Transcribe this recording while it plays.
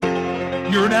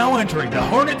You're now entering the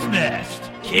Hornet's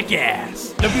Nest. Kick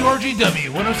ass. WRGW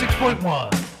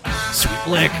 106.1.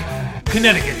 Sweet lick.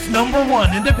 Connecticut's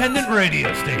 #1 independent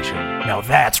radio station. Now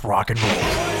that's rock and roll.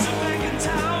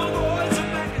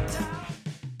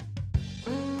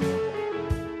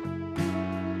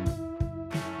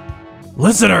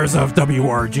 Listeners of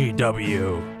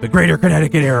WRGW, the greater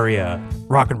Connecticut area,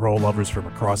 rock and roll lovers from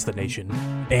across the nation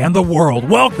and the world,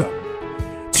 welcome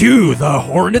to the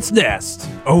Hornet's Nest.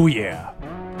 Oh yeah.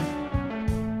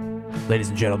 Ladies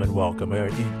and gentlemen, welcome.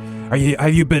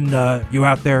 Have you been you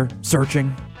out there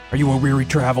searching? Are you a weary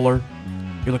traveler?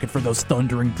 You're looking for those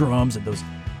thundering drums and those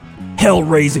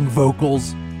hell-raising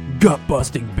vocals,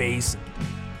 gut-busting bass,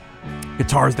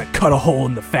 guitars that cut a hole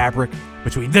in the fabric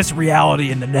between this reality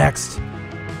and the next.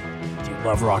 Do you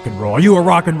love rock and roll? Are you a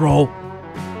rock and roll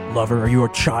lover? Are you a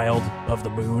child of the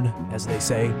moon, as they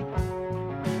say?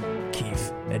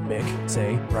 Keith and Mick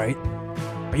say, right?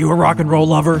 Are you a rock and roll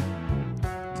lover?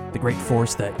 The great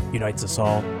force that unites us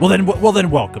all. Well then,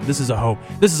 welcome. This is a home.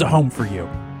 This is a home for you,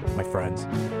 my friends.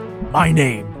 My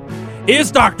name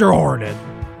is Dr. Hornet,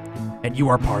 and you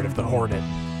are part of the Hornet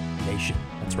Nation.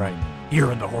 That's right. Here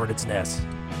in the Hornet's Nest.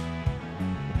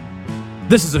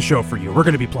 This is a show for you. We're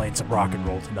going to be playing some rock and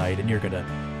roll tonight, and you're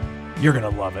gonna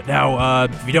love it. Now,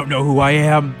 if you don't know who I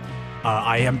am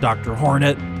Dr.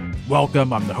 Hornet.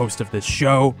 Welcome. I'm the host of this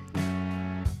show,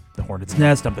 the Hornet's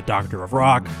Nest. I'm the Doctor of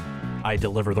Rock. I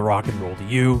deliver the rock and roll to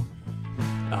you.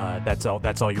 That's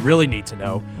all you really need to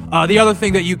know. The other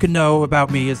thing that you can know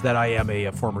about me is that I am a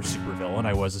former supervillain.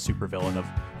 I was a supervillain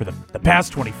for the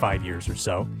past 25 years or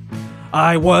so.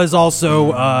 I was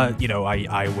also, I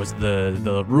was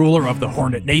the ruler of the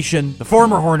Hornet Nation, the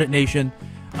former Hornet Nation,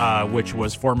 which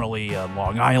was formerly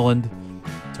Long Island.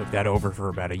 Took that over for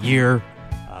about a year.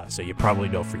 So you probably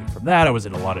know from that. I was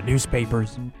in a lot of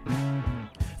newspapers.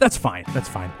 That's fine.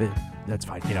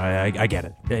 You know, I get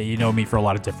it. You know me for a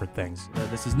lot of different things.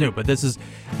 This is new, but this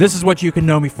is what you can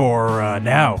know me for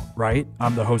now, right?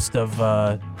 I'm the host of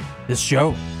this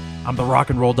show. I'm the rock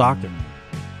and roll doctor.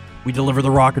 We deliver the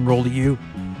rock and roll to you.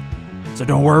 So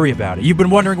don't worry about it. You've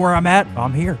been wondering where I'm at?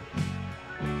 I'm here.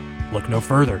 Look no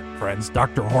further, friends.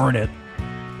 Dr. Hornet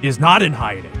is not in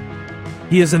hiding.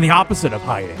 He is in the opposite of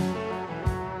hiding.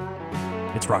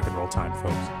 It's rock and roll time,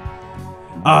 folks.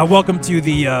 Welcome to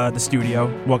the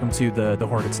studio. Welcome to the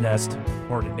Hornet's Nest,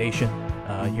 Hornet Nation,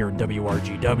 here in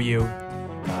WRGW,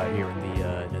 here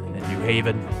in New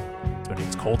Haven.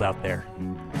 It's cold out there.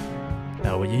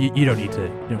 No, you don't need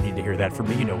to hear that from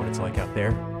me. You know what it's like out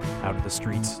there, out in the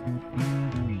streets,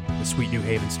 the sweet New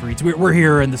Haven streets. We're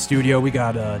here in the studio. We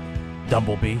got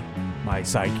Dumblebee, my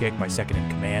sidekick, my second in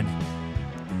command,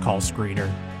 call screener,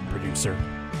 producer,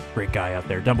 great guy out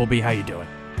there. Dumblebee, how you doing?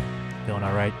 Feeling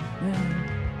all right? Yeah.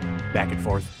 Back and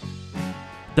forth.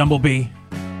 Dumblebee,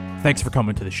 thanks for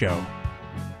coming to the show,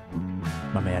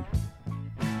 my man.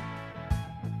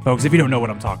 Folks, if you don't know what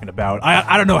I'm talking about,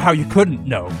 I don't know how you couldn't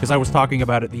know, because I was talking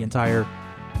about it the entire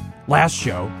last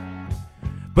show.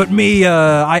 But me,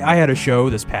 I had a show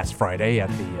this past Friday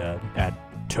at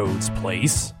Toad's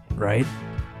Place, right?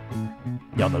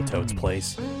 Y'all know Toad's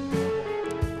Place.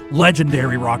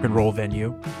 Legendary rock and roll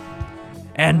venue.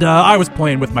 And I was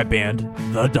playing with my band,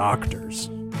 The Doctors.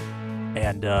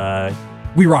 And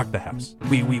we rocked the house.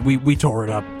 We tore it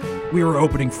up. We were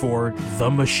opening for The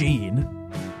Machine,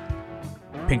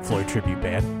 Pink Floyd tribute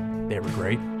band. They were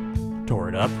great. Tore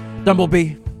it up.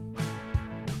 Dumblebee,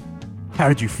 how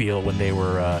did you feel when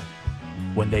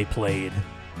they played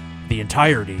the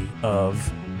entirety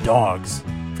of Dogs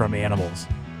from Animals,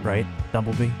 right,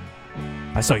 Dumblebee?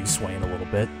 I saw you swaying a little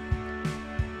bit.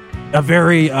 A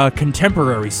very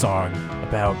contemporary song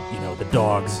about, the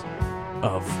dogs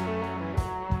of,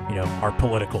 our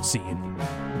political scene.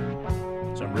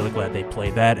 So I'm really glad they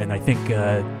played that, and I think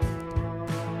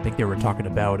they were talking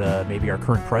about maybe our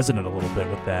current president a little bit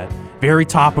with that. Very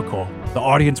topical. The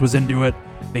audience was into it.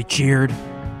 They cheered.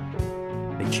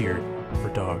 They cheered for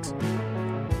Dogs.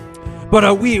 But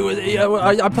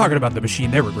I'm talking about The Machine.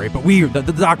 They were great. But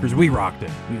the Doctors, we rocked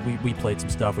it. We played some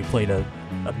stuff. We played a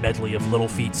medley of Little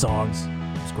Feat songs.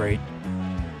 It was great.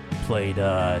 We played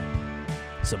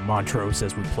some Montrose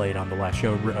as we played on the last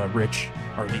show. Rich,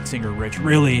 our lead singer, Rich,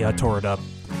 really tore it up.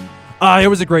 It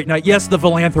was a great night. Yes, the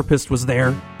Philanthropist was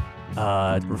there.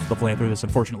 The Philanthropist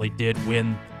unfortunately did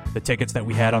win the tickets that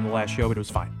we had on the last show, but it was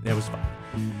fine.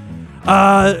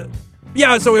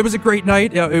 Yeah, so it was a great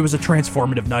night. It was a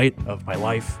transformative night of my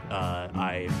life.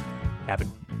 I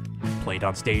haven't played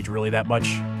on stage really that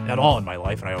much at all in my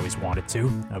life, and I always wanted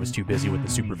to. I was too busy with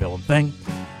the supervillain thing.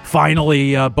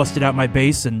 Finally busted out my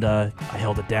bass, and I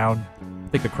held it down. I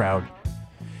think the crowd...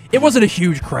 It wasn't a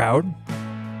huge crowd.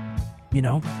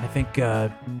 I think,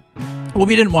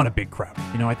 we didn't want a big crowd.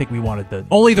 I think we wanted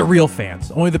only the real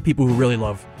fans, only the people who really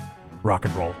love rock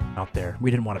and roll out there. We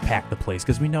didn't want to pack the place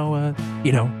because we know,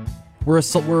 we're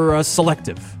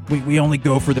selective. We only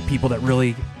go for the people but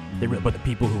the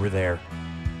people who were there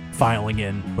filing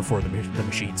in before the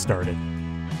machine started.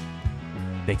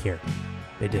 They cared.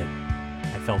 They did.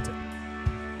 I felt it.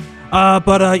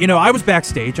 But I was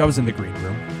backstage. I was in the green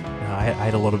room. I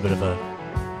had a little bit of a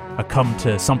come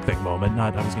to something moment.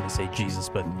 I was going to say Jesus,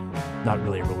 but not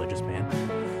really a religious man.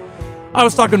 I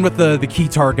was talking with the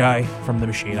keytar guy from the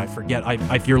machine. I forget.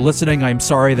 If you're listening, I'm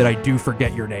sorry that I do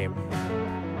forget your name.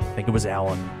 I think it was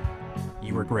Alan.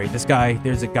 You were great.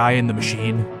 There's a guy in the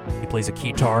machine. He plays a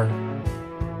keytar.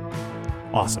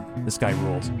 Awesome. This guy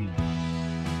rules.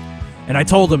 And I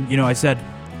told him, I said,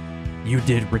 you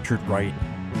did Richard Wright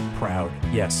proud.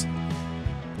 Yes.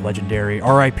 Legendary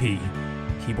R.I.P.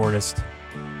 keyboardist,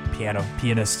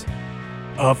 pianist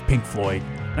of Pink Floyd.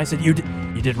 And I said, you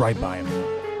did right by him.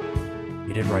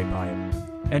 You did right by him.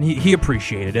 And he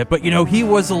appreciated it. But, he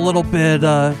was a little bit,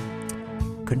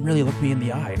 couldn't really look me in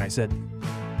the eye. And I said,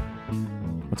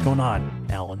 what's going on,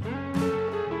 Alan?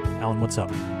 Alan, what's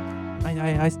up?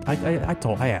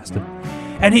 I asked him.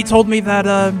 And he told me that,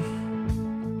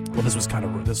 this was kind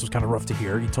of rough to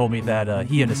hear. He told me that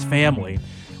he and his family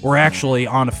were actually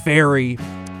on a ferry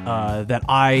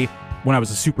when I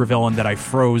was a supervillain, that I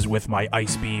froze with my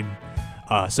ice beam.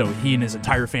 So he and his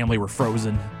entire family were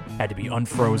frozen, had to be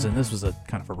unfrozen. This was a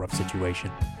kind of a rough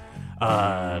situation.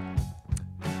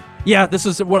 This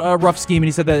is a rough scheme, and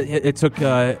he said that it took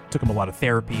him a lot of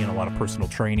therapy and a lot of personal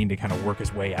training to kind of work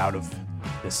his way out of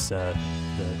this, the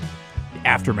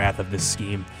aftermath of this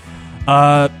scheme.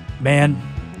 Man,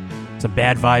 some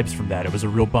bad vibes from that. It was a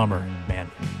real bummer,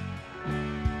 man.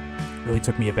 Really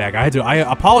took me aback. I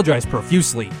apologized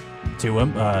profusely to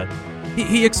him.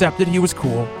 He accepted. He was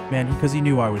cool, man, because he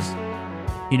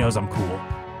knows I'm cool.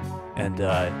 And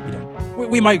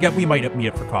we might meet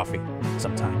up for coffee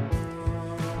sometime.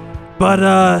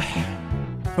 But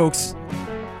folks,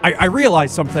 I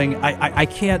realized something. I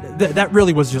can't. That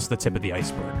really was just the tip of the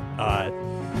iceberg.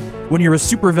 When you're a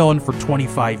supervillain for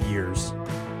 25 years,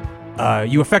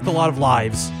 you affect a lot of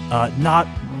lives, not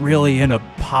really in a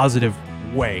positive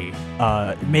way.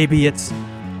 Maybe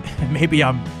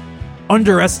I'm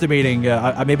underestimating.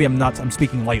 Maybe I'm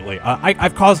speaking lightly.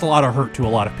 I've caused a lot of hurt to a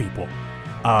lot of people,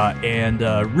 and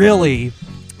really,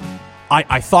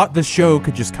 I thought this show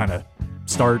could just kind of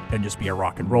start and just be a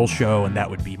rock and roll show, and that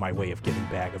would be my way of giving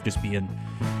back, of just being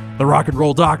the rock and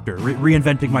roll doctor,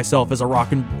 reinventing myself as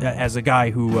a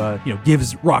guy who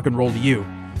gives rock and roll to you,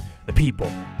 the people.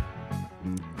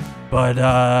 But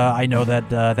I know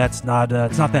that it's not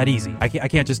that easy. I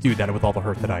can't just do that with all the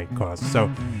hurt that I caused.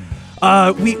 So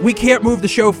we can't move the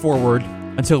show forward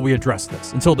until we address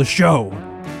this, until the show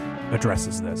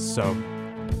addresses this. So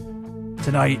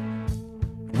tonight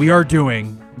we are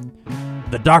doing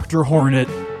the Dr. Hornet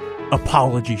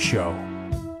apology show.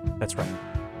 That's right.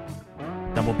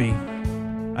 Bumblebee,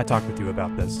 I talked with you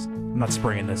about this. I'm not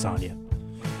springing this on you.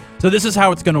 So this is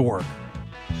how it's going to work.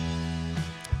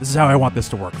 This is how I want this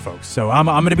to work, folks. So I'm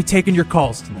going to be taking your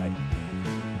calls tonight.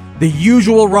 The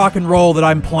usual rock and roll that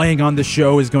I'm playing on this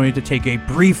show is going to take a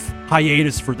brief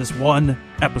hiatus for this one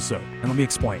episode. And let me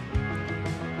explain.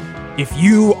 If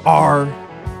you are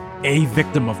a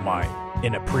victim of mine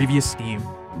in a previous scheme,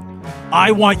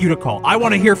 I want you to call. I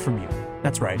want to hear from you.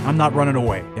 That's right. I'm not running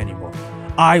away anymore.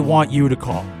 I want you to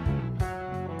call.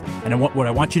 And what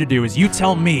I want you to do is you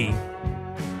tell me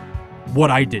what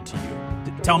I did to you.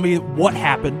 Tell me what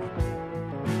happened.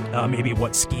 Maybe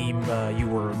what scheme you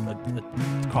were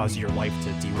caused your life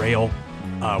to derail.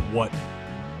 What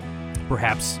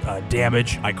perhaps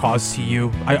damage I caused to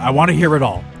you. I want to hear it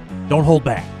all. Don't hold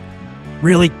back.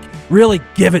 Really, really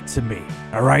give it to me.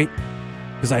 All right?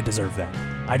 Because I deserve that.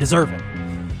 I deserve it.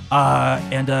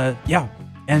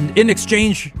 And in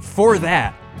exchange for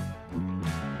that,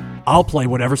 I'll play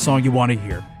whatever song you want to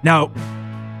hear. Now,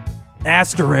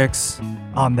 asterisk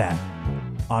on that.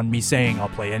 On me saying I'll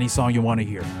play any song you want to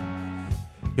hear.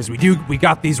 Because we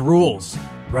got these rules,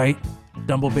 right,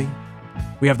 Bumblebee?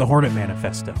 We have the Hornet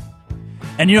Manifesto.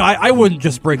 And, I wouldn't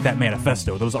just break that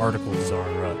manifesto. Those articles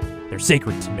are, they're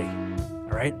sacred to me,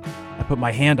 all right? I put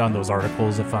my hand on those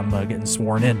articles if I'm getting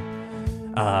sworn in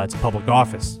to public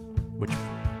office, which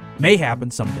may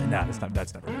happen someday. No,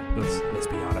 that's never. Let's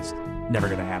be honest, never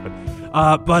going to happen.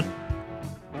 But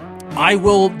I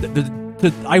will.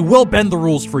 I will bend the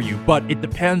rules for you, but it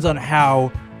depends on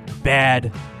how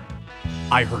bad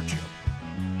I hurt you,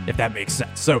 if that makes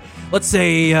sense. So let's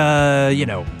say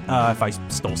if I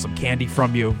stole some candy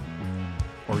from you,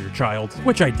 or your child,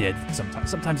 which I did sometimes.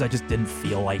 Sometimes I just didn't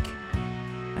feel like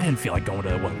going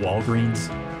to Walgreens,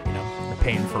 or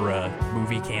paying for a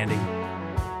movie candy.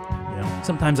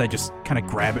 Sometimes I just kind of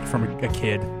grab it from a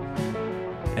kid,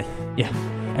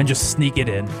 and just sneak it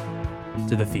in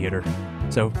to the theater.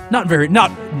 So not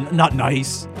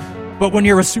nice, but when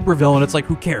you're a supervillain, it's like,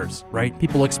 who cares, right?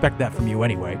 People expect that from you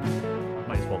anyway.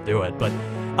 Might as well do it. But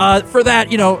for that,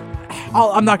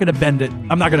 I'm not going to bend it.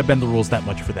 I'm not going to bend the rules that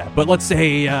much for that. But let's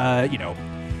say,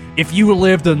 if you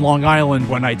lived in Long Island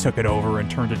when I took it over and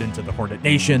turned it into the Hornet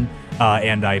Nation,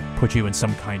 and I put you in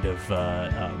some kind of,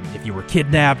 if you were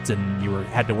kidnapped and you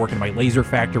had to work in my laser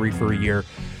factory for a year,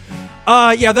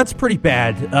 that's pretty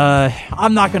bad.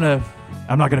 I'm not gonna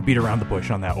beat around the bush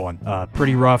on that one.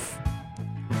 Pretty rough.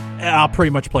 I'll pretty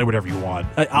much play whatever you want.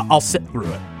 I'll sit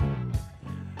through it.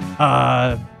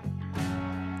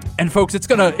 And folks, it's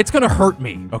gonna hurt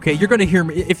me. Okay, you're gonna hear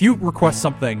me if you request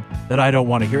something that I don't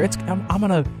want to hear. I'm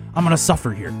gonna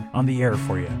suffer here on the air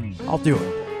for you. I'll do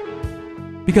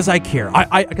it because I care.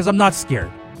 Because I'm not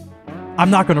scared. I'm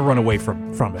not gonna run away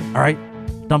from it. All right,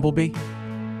 Dumblebee,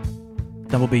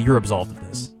 you're absolved of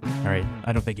this. All right,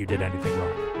 I don't think you did anything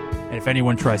wrong. And if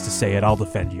anyone tries to say it, I'll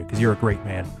defend you because you're a great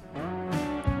man.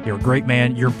 You're a great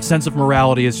man. Your sense of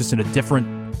morality is just in a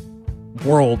different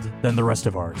world than the rest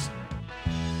of ours.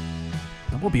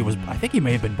 Dumblebee I think he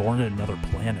may have been born in another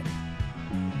planet.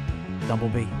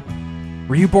 Dumblebee.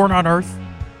 Were you born on Earth?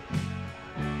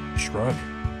 Shrug.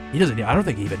 I don't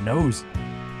think he even knows.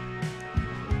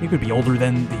 He could be older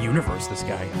than the universe, this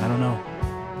guy. I don't know.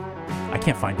 I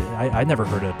can't find it. I never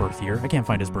heard of birth year. I can't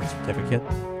find his birth certificate.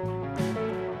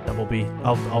 Dumblebee.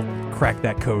 I'll crack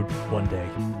that code one day.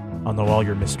 I'll know all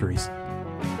your mysteries.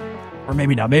 Or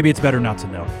maybe not. Maybe it's better not to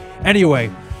know. Anyway,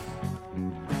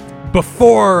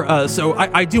 so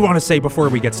I do want to say before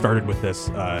we get started with this,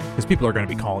 because people are going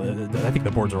to be calling. I think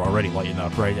the boards are already lighting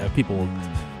up, right?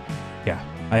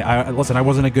 Listen, I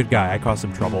wasn't a good guy. I caused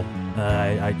some trouble.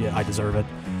 I deserve it.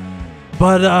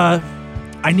 But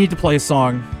I need to play a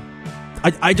song.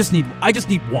 I just need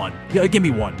one. Give me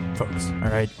one, folks.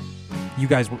 All right.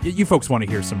 You folks want to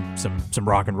hear some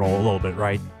rock and roll a little bit,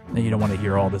 right? And you don't want to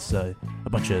hear all this a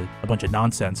bunch of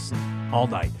nonsense all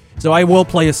night. So I will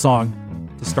play a song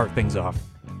to start things off.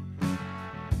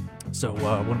 So what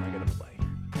am I gonna play?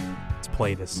 Let's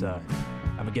play this.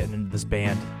 I'm getting into this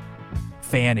band,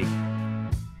 Fanny.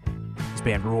 This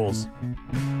band rules.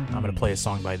 I'm gonna play a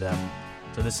song by them.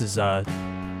 So this is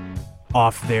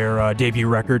off their debut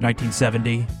record,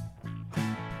 1970.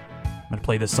 I'm gonna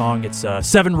play this song. It's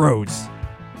 7 Roads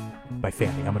by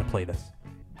Fanny. I'm gonna play this.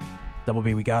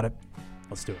 Double-B, we got it.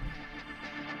 Let's do it.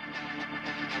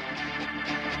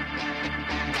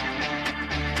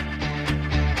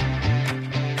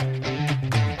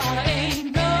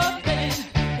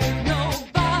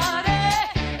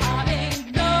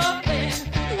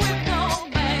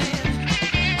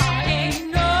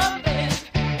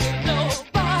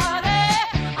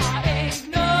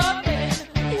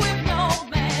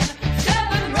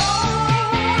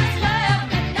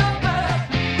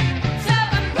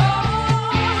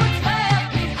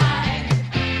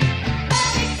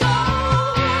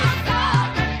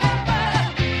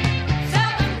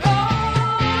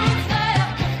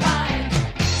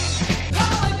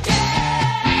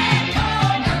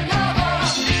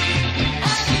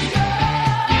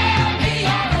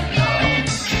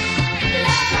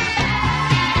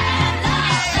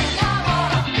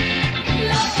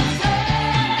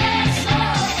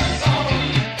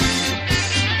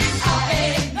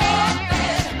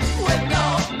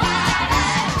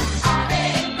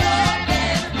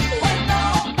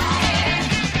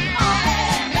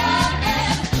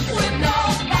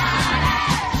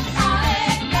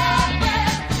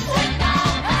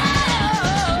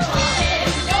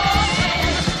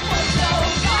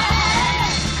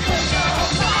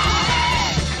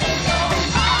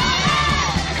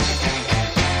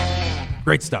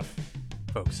 Great stuff,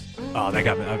 folks. Oh, that's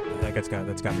got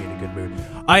me in a good mood.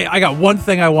 I got one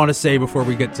thing I want to say before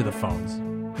we get to the phones,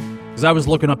 because I was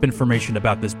looking up information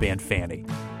about this band Fanny.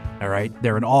 All right,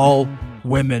 they're an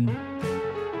all-women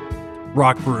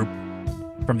rock group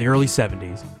from the early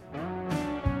 70s.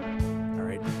 All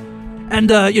right,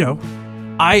 and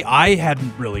I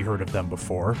hadn't really heard of them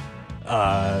before.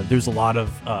 There's a lot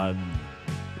of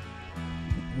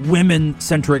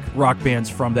women-centric rock bands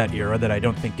from that era that I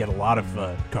don't think get a lot of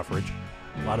coverage,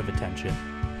 a lot of attention.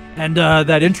 And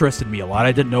that interested me a lot.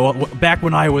 I didn't know, back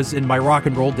when I was in my rock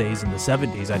and roll days in the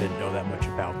 70s, I didn't know that much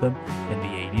about them, in the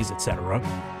 80s, etc.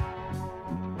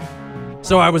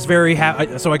 So I was very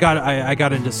happy. So I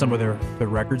got into some of their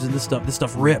records, and this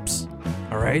stuff rips.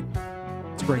 All right?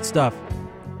 It's great stuff.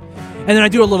 And then I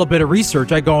do a little bit of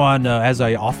research. I go on, as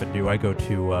I often do, I go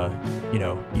to,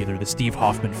 either the Steve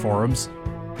Hoffman forums,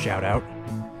 shout out,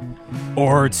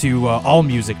 or to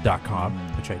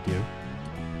allmusic.com, which I do.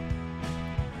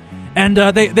 And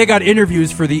they got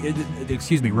reviews for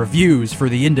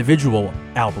the individual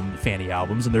Fanny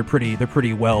albums, and they're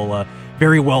pretty well,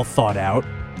 very well thought out.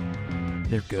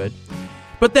 They're good.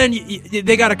 But then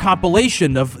they got a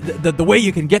compilation of the way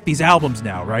you can get these albums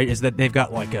now, right? Is that they've got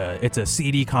it's a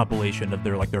CD compilation of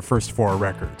their first 4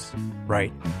 records,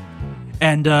 right?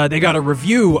 And they got a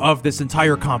review of this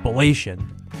entire compilation.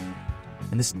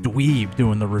 And this dweeb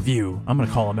doing the review, I'm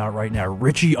gonna call him out right now,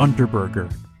 Richie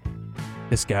Unterberger.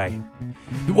 This guy.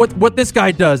 What this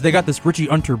guy does, they got this Richie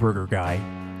Unterberger guy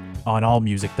on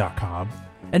allmusic.com.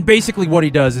 And basically what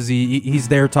he does is he's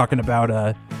there talking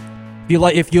about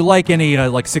if you like any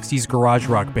 60s garage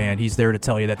rock band, he's there to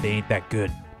tell you that they ain't that good.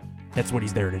 That's what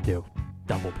he's there to do.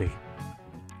 Dumblebee.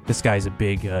 This guy's a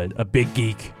big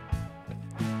geek.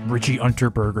 Richie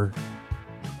Unterberger.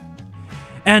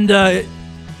 And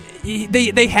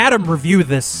they had him review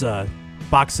this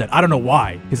box set. I don't know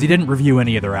why, because he didn't review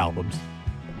any of their albums.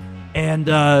 And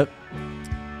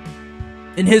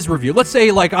in his review, let's say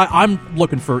I'm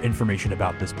looking for information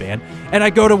about this band, and I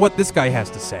go to what this guy has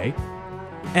to say.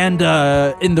 And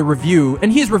in the review, and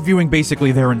he's reviewing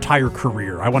basically their entire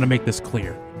career. I want to make this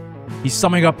clear. He's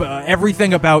summing up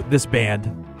everything about this band.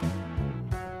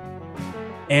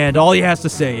 And all he has to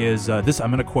say is this.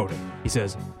 I'm going to quote it. He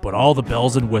says, "But all the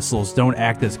bells and whistles don't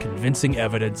act as convincing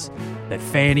evidence that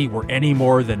Fanny were any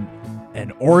more than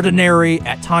an ordinary,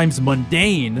 at times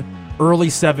mundane, early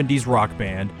 70s rock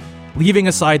band, leaving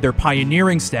aside their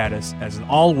pioneering status as an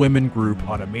all-women group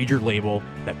on a major label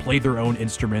that played their own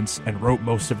instruments and wrote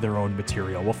most of their own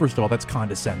material." Well, first of all, that's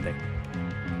condescending.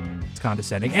 It's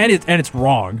condescending, and it's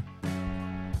wrong.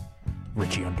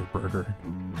 Richie Unterberger.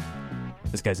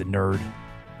 This guy's a nerd.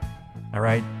 All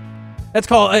right? That's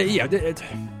called,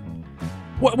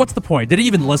 what's the point? Did he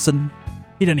even listen?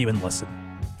 He didn't even listen,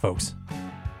 folks.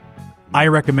 I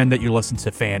recommend that you listen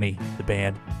to Fanny, the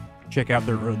band. Check out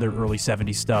their early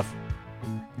 70s stuff.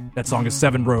 That song is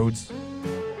 7 Roads.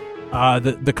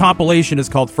 The compilation is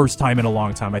called First Time in a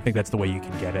Long Time. I think that's the way you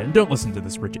can get it. And don't listen to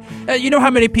this, Richie. You know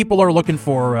how many people are looking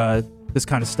for this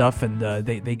kind of stuff, and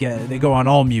they go on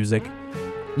AllMusic.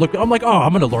 Look, I'm like,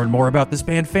 I'm going to learn more about this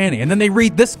band, Fanny. And then they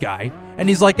read this guy, and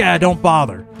he's like, don't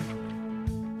bother.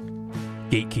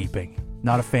 Gatekeeping.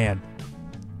 Not a fan.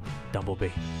 Dumblebee.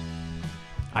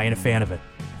 I ain't a fan of it.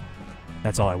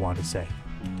 That's all I wanted to say.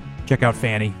 Check out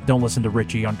Fanny. Don't listen to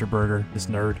Richie Unterberger, this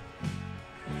nerd.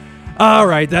 All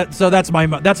right, that's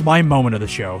my moment of the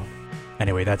show.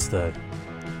 Anyway, that's the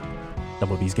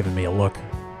Dumblebee's giving me a look.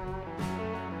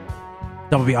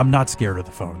 Dumblebee, I'm not scared of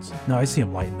the phones. No, I see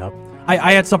him lighting up.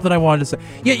 I had something I wanted to say.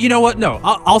 Yeah, you know what? No,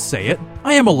 I'll say it.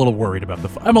 I am a little worried about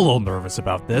I'm a little nervous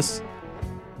about this.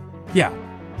 Yeah,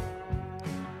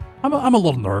 I'm a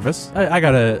little nervous. I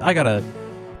gotta.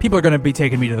 People are going to be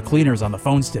taking me to the cleaners on the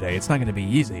phones today. It's not going to be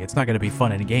easy. It's not going to be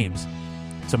fun and games.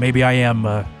 So maybe I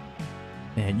am...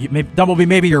 Dumblebee,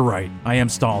 maybe you're right. I am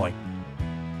stalling.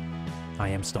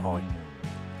 I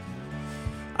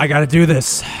got to do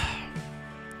this.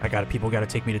 People got to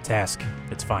take me to task.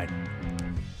 It's fine.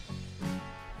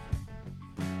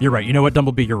 You're right. You know what,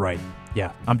 Dumblebee? You're right.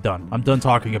 Yeah, I'm done. I'm done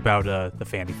talking about the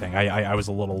Fanny thing. I was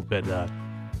a little bit...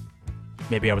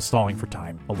 maybe I was stalling for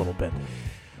time a little bit.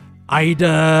 I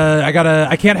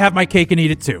can't have my cake and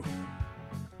eat it too.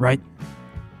 Right?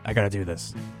 I gotta do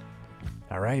this.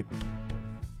 All right.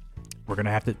 We're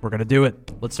gonna do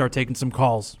it. Let's start taking some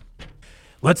calls.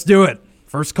 Let's do it.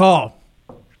 First call.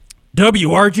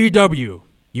 WRGW.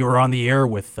 You are on the air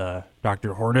with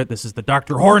Dr. Hornet. This is the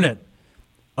Dr. Hornet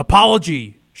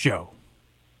Apology Show.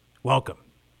 Welcome,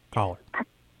 caller.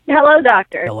 Hello,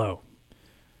 Doctor. Hello.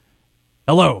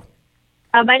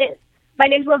 My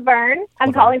name's Laverne.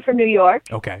 I'm calling from New York.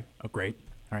 Okay. Oh, great.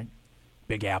 All right.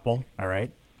 Big Apple. All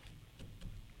right.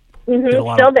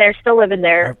 Still living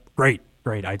there. Great.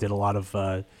 I did a lot of...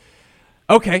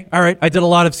 okay. All right. I did a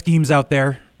lot of schemes out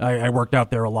there. I worked out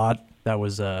there a lot. That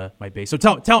was my base. So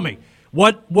tell me,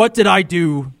 what did I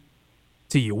do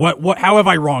to you? How have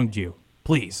I wronged you?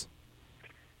 Please.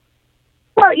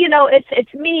 Well,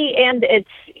 it's me and it's,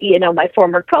 my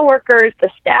former coworkers,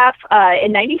 the staff.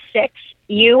 In 96,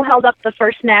 you held up the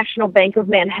First National Bank of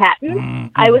Manhattan. Mm-hmm.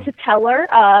 I was a teller.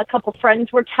 A couple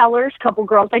friends were tellers. A couple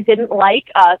girls I didn't like.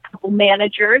 A couple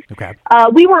managers. Okay.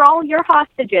 We were all your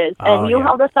hostages, and you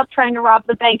held us up trying to rob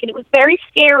the bank, and it was very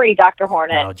scary, Dr.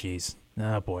 Hornet. Oh, jeez.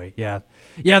 Oh, boy. Yeah.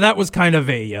 That was kind of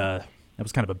a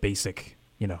basic,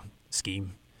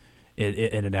 scheme.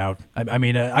 in and out. I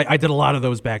mean, I did a lot of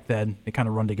those back then. They kind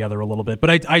of run together a little bit, but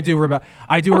I do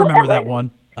remember that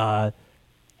one.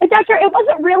 Doctor, it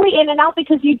wasn't really in and out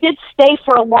because you did stay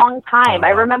for a long time. I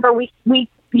remember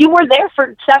you were there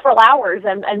for several hours,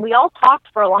 and we all talked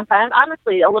for a long time. I'm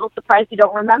honestly a little surprised you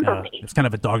don't remember me. It's kind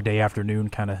of a dog day afternoon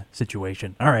kind of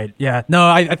situation. All right, yeah. No,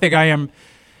 I think I am.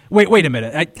 Wait a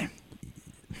minute.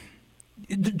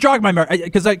 Jog my memory,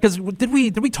 because did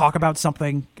we talk about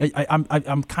something?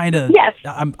 I'm kind of yes.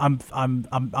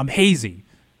 I'm hazy,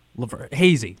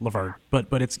 Laverne,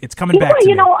 but it's coming back to you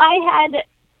me. know,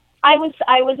 I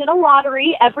was in a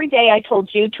lottery every day. I told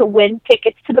you to win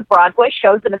tickets to the Broadway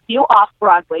shows and a few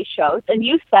off-Broadway shows, and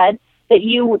you said that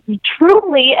you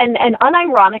truly and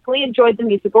unironically enjoyed the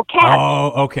musical Cats.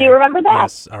 Oh, okay. Do you remember that?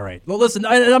 Yes. All right. Well, listen,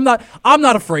 I'm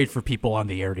not afraid for people on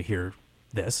the air to hear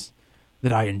this,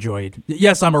 that I enjoyed.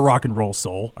 Yes, I'm a rock and roll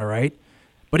soul. All right,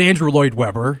 but Andrew Lloyd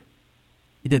Webber,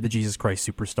 he did the Jesus Christ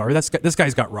Superstar. This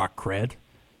guy's got rock cred.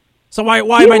 So why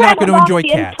am I not going to enjoy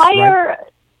Cats? Right?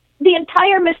 The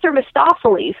entire Mr.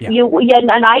 Mistopheles. Yeah.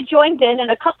 And I joined in,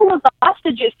 and a couple of the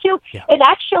hostages, too. Yeah. And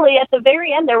actually, at the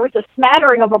very end, there was a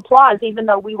smattering of applause, even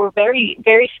though we were very,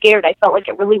 very scared. I felt like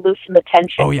it really loosened the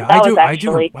tension. Oh, yeah, I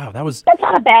do. Wow, that's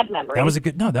not a bad memory.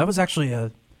 That was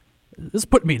actually this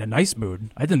put me in a nice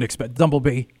mood. I didn't expect,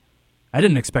 Dumblebee, I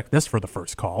didn't expect this for the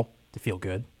first call to feel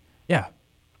good. Yeah.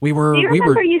 Do you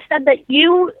remember you said that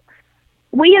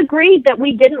we agreed that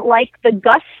we didn't like the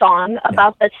Gus song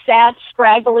about the sad,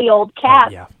 scraggly old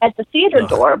cat at the theater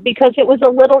door because it was a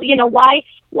little,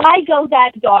 why go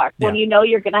that dark when you know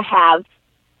you're going to have,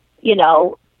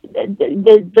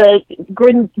 the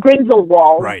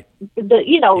Grindelwald, right?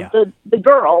 The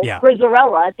girl,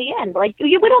 Grizzarella at the end. Like,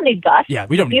 we don't need Gus. Yeah,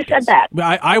 we don't need Gus. You said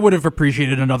that. I would have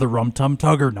appreciated another Rum Tum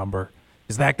Tugger number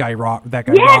because that guy rocked,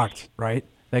 right?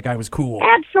 That guy was cool.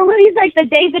 Absolutely. He's like the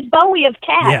David Bowie of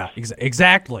Cats. Yeah,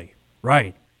 exactly.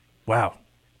 Right. Wow.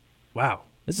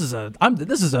 This is a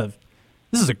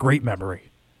great memory.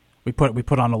 We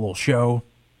put on a little show.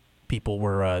 People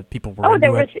were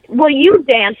into it. Well, you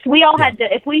danced. We all had to,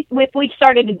 if we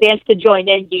started to dance to join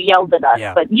in, you yelled at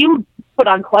us, but you put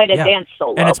on quite a dance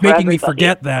solo. And it's making me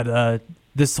forget that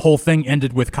this whole thing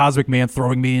ended with Cosmic Man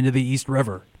throwing me into the East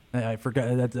River. I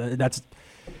forgot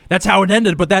that's how it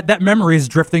ended, but that memory is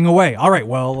drifting away. All right,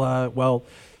 well,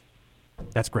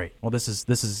 that's great. Well, this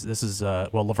is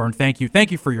Laverne, thank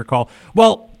you for your call.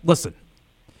 Well, listen,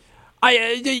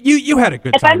 you had a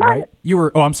good time, right? You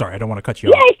were. Oh, I'm sorry, I don't want to cut you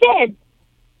off. Yeah, I did.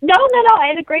 No, I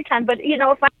had a great time. But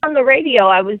if I'm on the radio,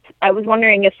 I was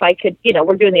wondering if I could.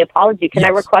 We're doing the apology. Can I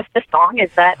request a song?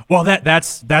 Is that? Well,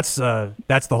 that's the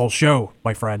whole show,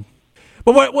 my friend.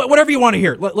 But whatever you want to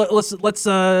hear, let's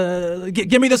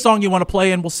give me the song you want to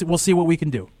play, and we'll see what we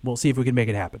can do. We'll see if we can make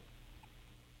it happen.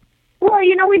 Well,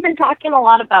 we've been talking a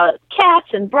lot about Cats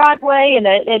and Broadway, and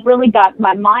it really got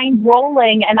my mind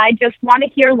rolling. And I just want to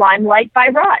hear "Limelight" by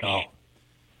Rush. Oh,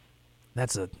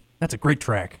 that's a great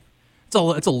track. It's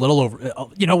a little over.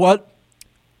 You know what?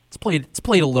 It's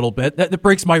played a little bit. That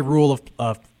breaks my rule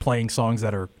of playing songs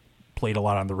that are played a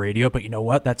lot on the radio. But you know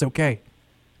what? That's okay.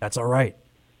 That's all right.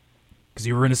 Because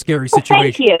you were in a scary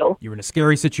situation. Thank you. You were in a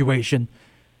scary situation.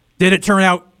 Did it turn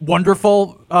out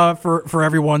wonderful for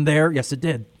everyone there? Yes, it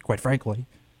did, quite frankly.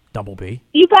 Dumblebee.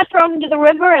 You got thrown into the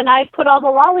river, and I put all the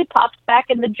lollipops back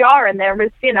in the jar, and there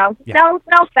was, no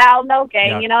foul, no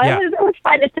gang. It was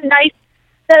fine. It's a nice...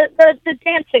 The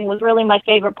dancing was really my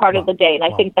favorite part of the day, and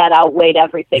I think that outweighed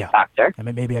everything, Doctor. I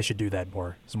mean, maybe I should do that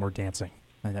more. Some more dancing.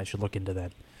 And I should look into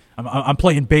that. I'm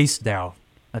playing bass now.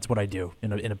 That's what I do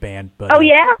in a band. But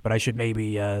but I should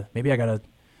maybe I gotta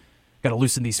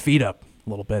loosen these feet up a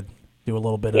little bit. Do a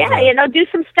little bit of do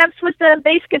some steps with the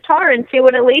bass guitar and see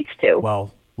what it leads to.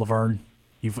 Well, Laverne,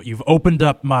 you've opened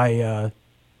up my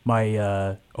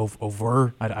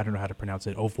over. I don't know how to pronounce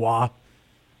it. Au revoir.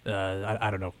 I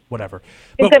don't know. Whatever.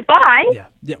 But, goodbye.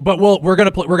 Yeah. But we're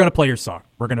gonna play your song.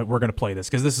 We're gonna play this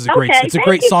because this is a great. It's a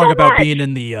great song so about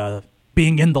much.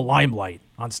 being in the limelight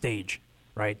on stage,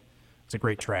 right? It's a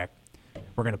great track.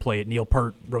 We're going to play it. Neil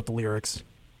Peart wrote the lyrics.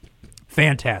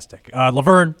 Fantastic.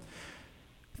 Laverne,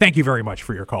 thank you very much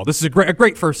for your call. This is a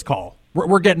great first call.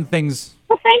 We're getting things...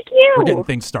 Well, thank you. We're getting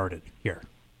things started here.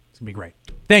 It's going to be great.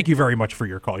 Thank you very much for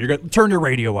your call. You're going to turn your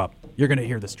radio up. You're going to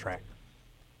hear this track.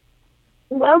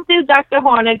 Will do, Dr.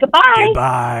 Hornet. Goodbye.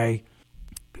 Goodbye.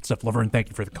 Good stuff, Laverne. Thank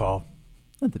you for the call.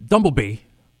 Dumblebee,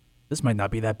 this might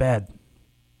not be that bad.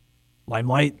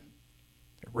 Limelight,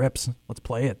 it rips. Let's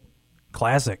play it.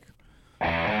 Classic.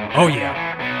 Oh,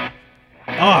 yeah.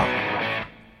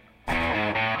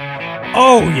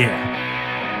 Oh,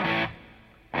 yeah.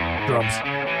 Drums.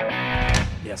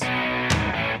 Yes.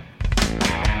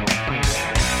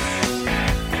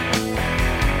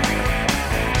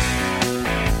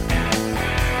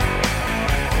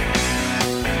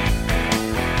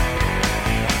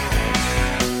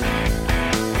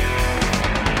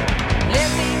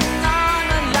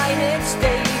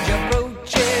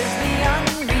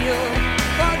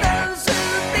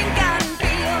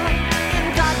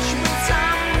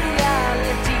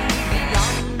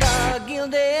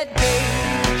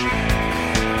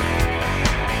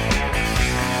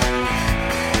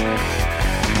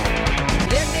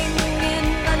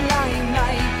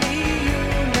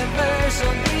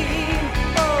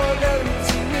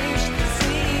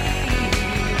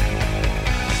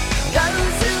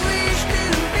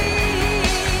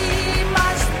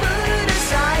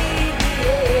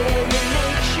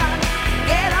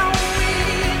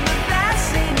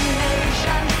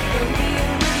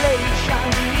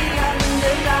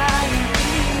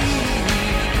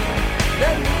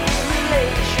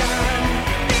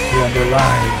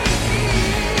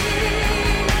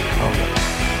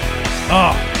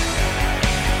 Oh.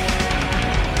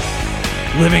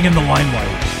 Living in the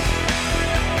limelight.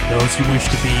 Those who wish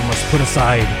to be must put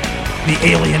aside the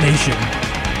alienation.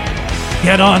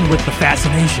 Get on with the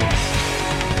fascination.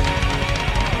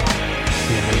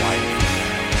 In the life.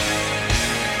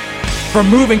 From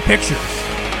Moving Pictures.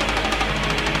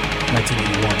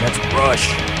 1981. That's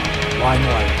Rush.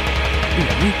 Limelight.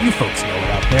 You folks know it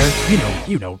out there.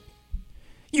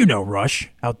 You know Rush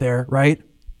out there, right?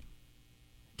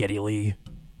 Geddy Lee,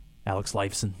 Alex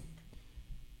Lifeson,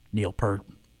 Neil Peart.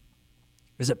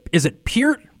 Is it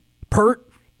Peart? Peart?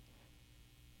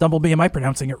 Dumblebee, am I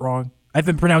pronouncing it wrong? I've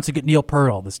been pronouncing it Neil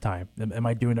Peart all this time. Am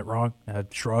I doing it wrong?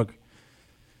 Shrug.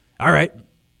 All right.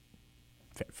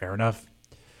 Fair enough.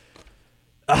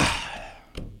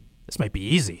 This might be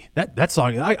easy. That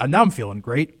song, now I'm feeling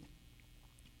great.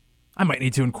 I might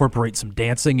need to incorporate some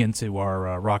dancing into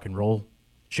our rock and roll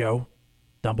show,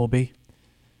 Dumblebee.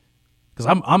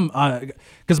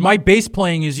 Because my bass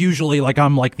playing is usually like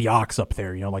I'm like the ox up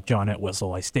there, like John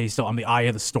Entwistle. I stay still. I'm the eye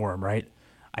of the storm, right?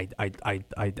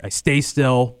 I stay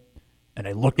still, and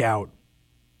I look out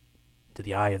to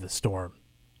the eye of the storm.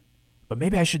 But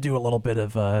maybe I should do a little bit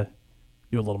of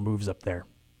do a little moves up there.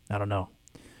 I don't know.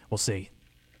 We'll see.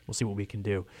 We'll see what we can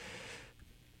do.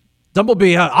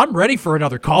 Dumblebee, I'm ready for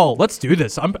another call. Let's do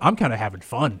this. I'm kind of having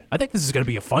fun. I think this is going to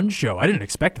be a fun show. I didn't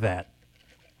expect that.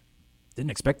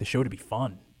 Didn't expect the show to be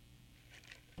fun.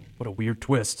 What a weird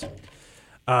twist.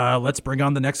 Let's bring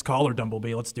on the next caller,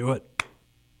 Dumblebee. Let's do it.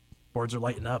 Boards are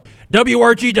lighting up.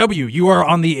 WRGW, you are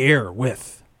on the air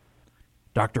with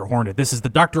Dr. Hornet. This is the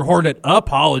Dr. Hornet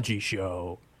Apology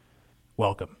Show.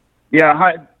 Welcome. Yeah,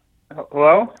 hi.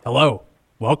 Hello? Hello.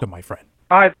 Welcome, my friend.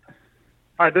 Hi,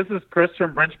 this is Chris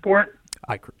from Bridgeport.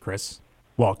 Hi, Chris.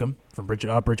 Welcome from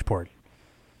Bridgeport.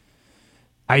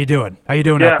 How you doing? How you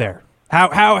doing out there?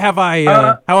 How have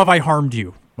I harmed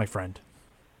you, my friend?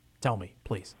 Tell me,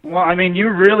 please. Well, I mean, you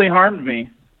really harmed me.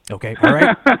 Okay, all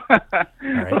right.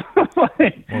 All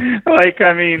right.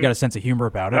 I mean... You got a sense of humor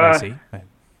about it, I see.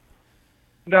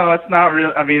 No, it's not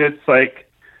real. I mean, it's like...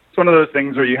 It's one of those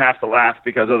things where you have to laugh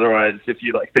because otherwise, if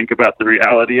you think about the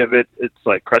reality of it, it's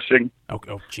crushing. Oh,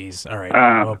 jeez. All right.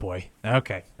 Oh boy.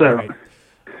 Okay. So, all right.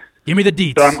 Give me the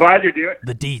deets. So I'm glad you're doing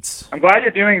the deets. I'm glad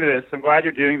you're doing this.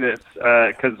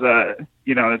 Because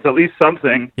it's at least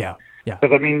something. Yeah.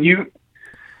 Because I mean,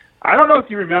 I don't know if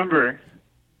you remember,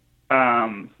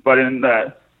 but in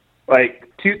the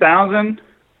 2000,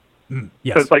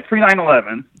 yes. So it's pre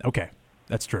 9/11. Okay,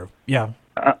 that's true. Yeah.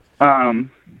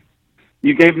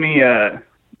 You gave me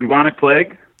bubonic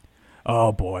plague.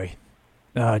 Oh boy.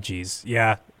 Geez.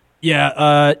 Yeah,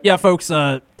 folks.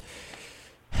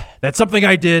 That's something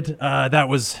I did.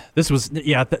 This was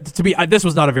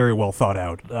not a very well thought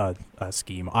out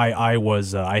scheme.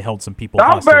 I held some people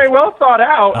Not hostage. very well thought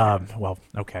out. Well,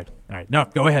 okay. All right. No,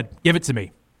 go ahead. Give it to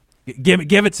me. Give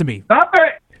it to me. Not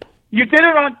very. You did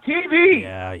it on TV.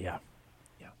 Yeah.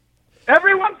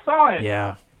 Everyone saw it.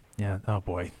 Yeah. Oh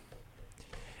boy.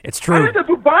 It's true. I mean, the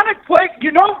bubonic plague,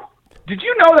 did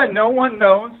you know that no one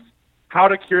knows how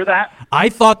to cure that? I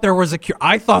thought there was a cure.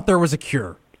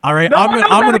 All right, No,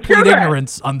 I'm going to plead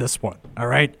ignorance on this one. All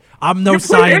right, I'm no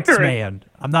science man.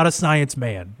 I'm not a science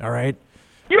man. All right.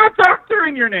 You have doctor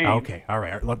in your name. Okay. All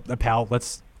right, pal.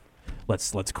 Let's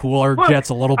cool our jets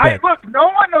a little bit. Look, no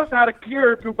one knows how to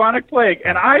cure bubonic plague,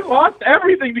 and I lost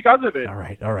everything because of it. All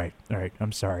right.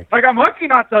 I'm sorry. I'm lucky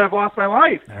not to have lost my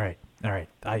life. All right.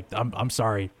 I'm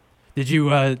sorry. Did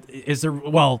you? Is there?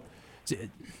 Well,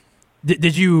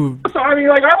 did you? So I mean,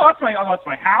 I lost my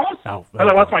house, I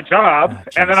lost my job,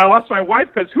 and then I lost my wife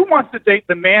because who wants to date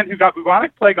the man who got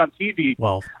bubonic plague on TV?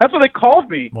 Well, that's what they called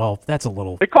me. Well, that's a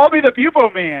little. They called me the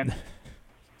Bubo Man.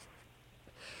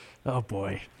 Oh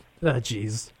boy,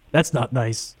 jeez, that's not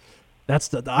nice.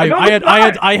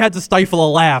 I had to stifle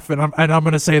a laugh, and I'm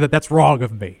going to say that's wrong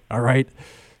of me. All right.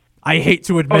 I hate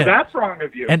to admit. Oh, that's wrong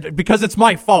of you. And because it's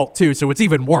my fault, too, so it's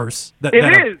even worse. It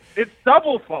is. It's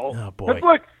double fault. Oh, boy.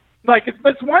 Look,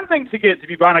 it's one thing to get the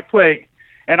bubonic plague,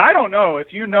 and I don't know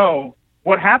if you know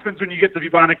what happens when you get the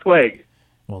bubonic plague.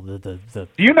 Well, Do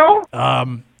you know?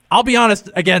 I'll be honest,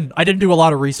 again, I didn't do a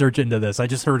lot of research into this. I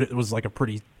just heard it was a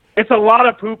pretty... It's a lot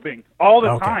of pooping all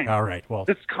the time. All right, well...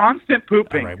 It's constant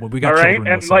pooping. All right, well, we got children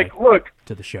and look,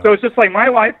 to the show. So it's just my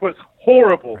life was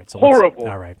horrible. Right, so horrible.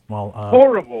 All right, well...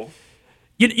 horrible.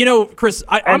 Chris,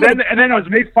 and then it was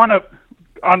made fun of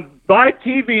on live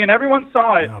TV, and everyone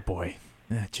saw it. Oh, boy.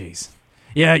 Jeez.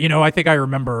 Yeah, I think I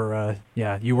remember,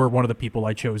 you were one of the people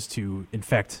I chose to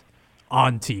infect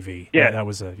on TV. Yeah. That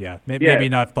was maybe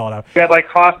not thought out. We had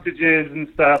hostages and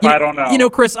stuff. I don't know.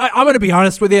 Chris, I'm going to be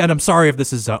honest with you, and I'm sorry if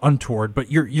this is untoward, but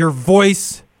your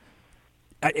voice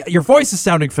Your voice is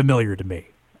sounding familiar to me.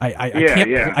 I can't,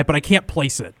 yeah. But I can't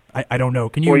place it. I don't know.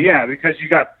 Can you? Well, yeah, because you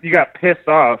got pissed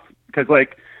off because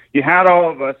like you had all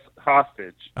of us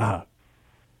hostage, and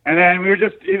then we were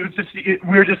just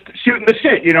shooting the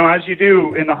shit, as you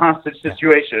do in the hostage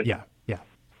situation. Yeah.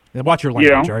 Watch your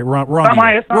language, all right? We're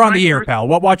on the air, pal.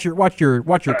 Watch your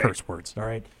curse words, all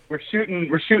right? We're shooting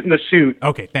the shoot.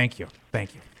 Okay, thank you.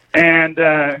 And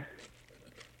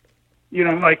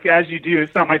like as you do,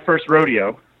 it's not my first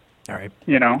rodeo. All right.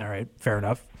 All right, fair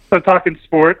enough. So talking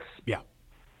sports. Yeah.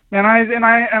 And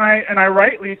I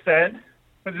rightly said,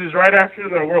 this is right after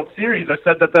the World Series. I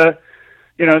said that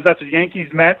that's the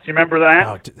Yankees Mets. You remember that?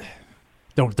 Oh,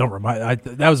 don't remind.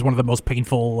 That was one of the most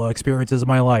painful experiences of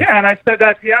my life. Yeah, and I said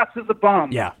that Piazza's a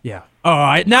bum. Yeah.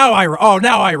 Oh, now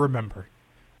I remember.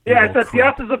 Yeah, I said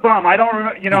Piazza's a bum. I don't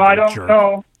remember. I don't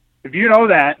know if you know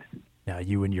that. Yeah,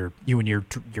 you and your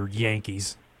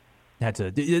Yankees.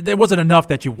 It wasn't enough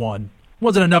that you won. It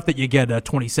wasn't enough that you get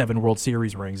 27 World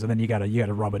Series rings, and then you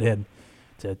gotta rub it in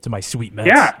to my sweet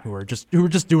Mets, who are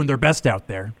just doing their best out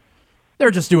there.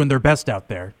 They're just doing their best out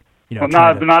there. Well,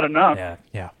 not enough.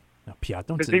 Yeah. No, Piazza,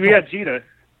 don't say. We had Jeter.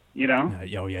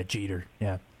 Oh yeah, Jeter.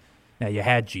 Yeah. Yeah, you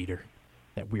had Jeter,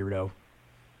 that weirdo.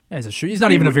 He's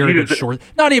not even a very good short.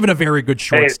 Not even a very good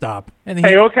shortstop.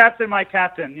 Old Captain, my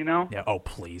captain. Yeah. Oh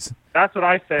please. That's what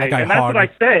I say, and that's what I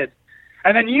said.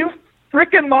 And then you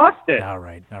freaking lost it. All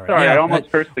right. Sorry, I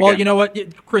almost cursed again. Well, you know what,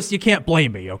 Chris, you can't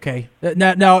blame me, okay?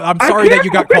 Now I'm sorry that you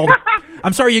got called.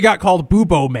 I'm sorry you got called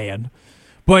Boobo Man,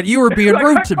 but you were being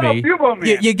rude to me.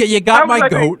 You got my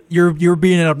goat. You're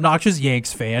being an obnoxious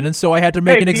Yanks fan, and so I had to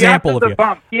make an example of you.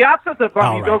 Piazza's a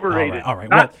bum. He's overrated. All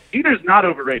right. Jeter's not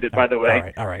overrated, by the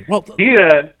way. All right. Well,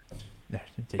 Jeter,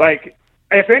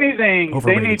 if anything,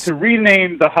 they need to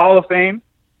rename the Hall of Fame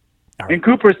in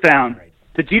Cooperstown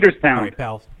to Jeterstown. All right,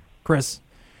 pal. Chris.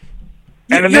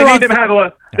 And then they need to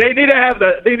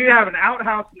have an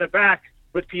outhouse in the back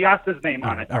with Piazza's name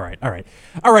on it. All right,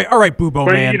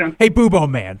 Boobo Man. Hey, Boobo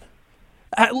Man.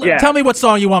 Tell me what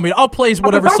song you want me to. I'll play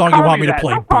whatever song you want me to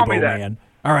play, Boobo Man.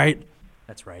 All right.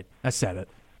 That's right. I said it.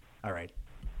 All right.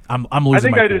 I'm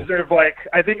losing my cool.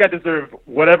 I think I deserve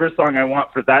whatever song I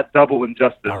want for that double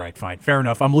injustice. All right, fine. Fair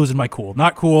enough. I'm losing my cool.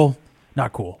 Not cool.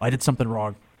 I did something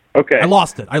wrong. Okay. I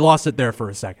lost it there for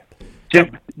a second.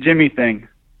 Jimi Thing.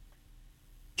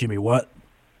 Jimmy what?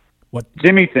 What?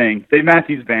 Jimi Thing. Dave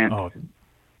Matthews Band. Oh,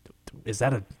 is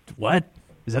that what?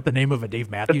 Is that the name of a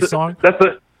Dave Matthews song? That's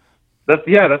the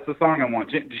song I want.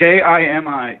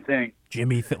 Jimi Thing.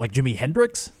 Like Jimi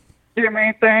Hendrix?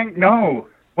 Jimi Thing? No.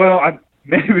 Well,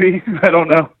 maybe I don't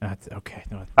know. That's okay.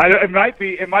 No, it might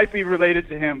be related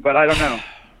to him, but I don't know.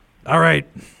 All right.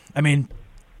 I mean,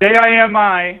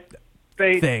 Jimi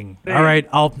Thing. All right.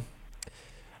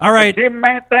 All right.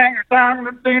 Jimmy Thing,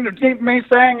 to keep me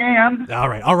singing. All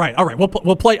right.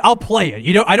 We'll play. I'll play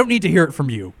it. I don't need to hear it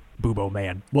from you, Boobo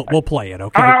Man. We'll play it.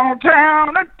 Okay. I'm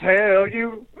down to tell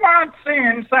you what's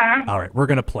inside. All right, we're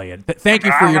gonna play it. Thank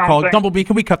you for your call, Dumblebee.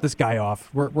 Can we cut this guy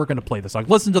off? We're gonna play the song.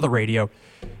 Listen to the radio.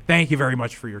 Thank you very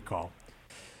much for your call.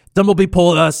 Dumblebee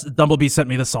sent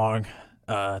me the song.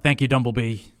 Thank you,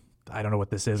 Dumblebee. I don't know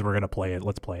what this is. We're gonna play it.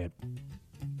 Let's play it.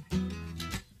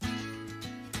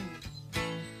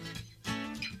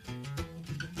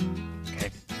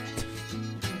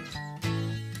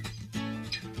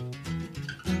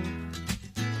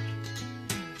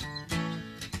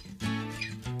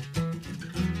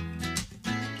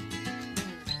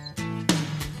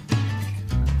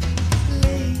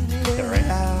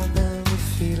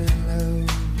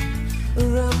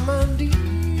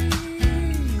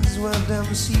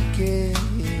 I'm seeking.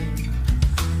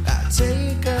 I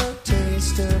take a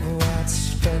taste of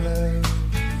what's fellow.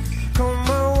 Come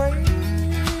my way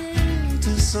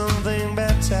to something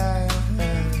better.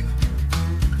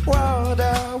 What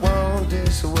I want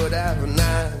is what I've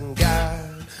not got,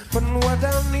 but what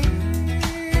I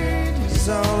need is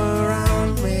all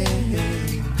around me.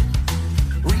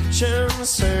 Reach and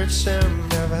search and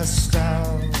never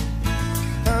stop.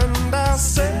 And I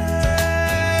say,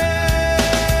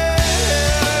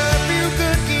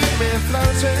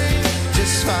 floating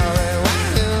just for a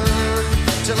while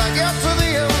till I get to the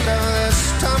end of this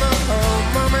tunnel home,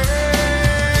 mommy.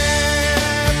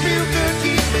 If you could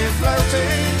keep me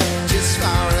floating just for a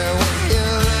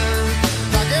while,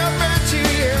 I get back to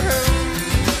you.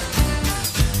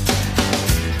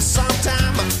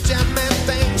 Sometime I'm jamming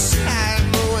things hide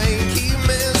away, keep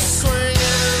me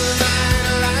swinging.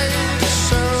 I'd like to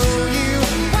show you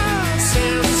what's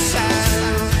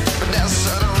inside, but that's I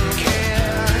don't care.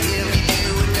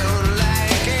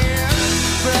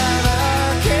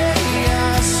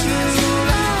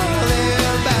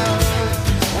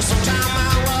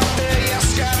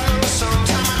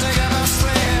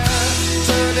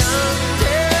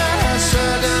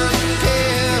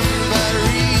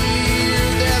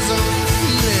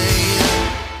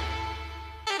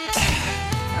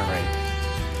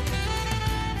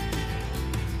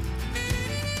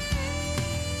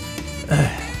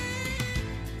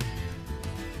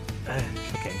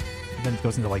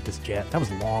 listen to like this jet. That was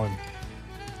long.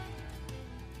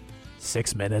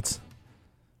 6 minutes.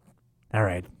 All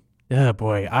right. Oh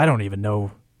boy, I don't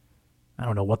know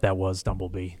what that was,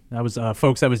 Dumblebee. That was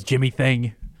folks, that was Jimi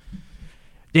Thing.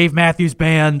 Dave Matthews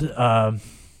Band.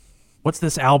 What's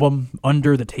this album?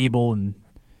 Under the Table and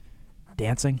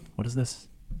Dancing? What is this?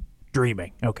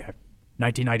 Dreaming. Okay.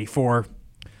 1994.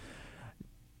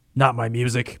 Not my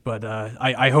music, but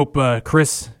I hope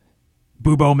Chris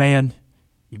Boobo Man,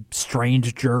 you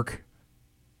strange jerk.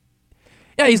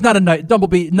 Yeah, he's not a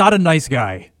Dumblebee, not a nice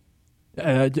guy.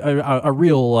 A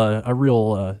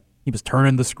real. He was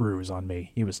turning the screws on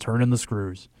me. He was turning the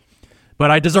screws, but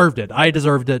I deserved it.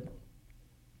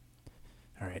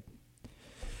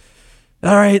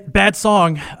 All right, bad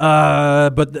song.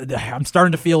 But I'm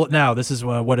starting to feel it now. This is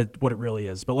what it really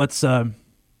is. But let's.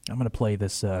 I'm gonna play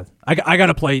this. I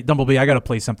gotta play Dumblebee. I gotta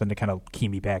play something to kind of key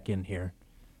me back in here.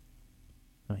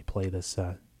 Let me play this.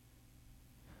 I'm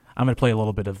gonna play a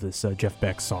little bit of this Jeff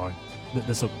Beck song.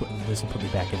 This will put me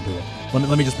back into it.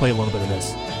 Let me just play a little bit of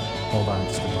this. Hold on,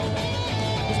 just a moment.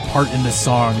 There's a part in this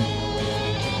song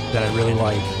that I really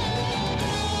like.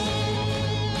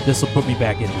 This will put me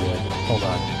back into it. Hold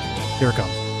on. Here it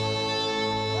comes.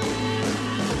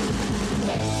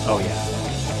 Oh yeah.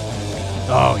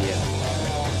 Oh yeah.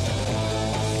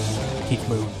 Keith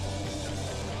Moon,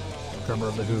 drummer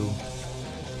of the Who.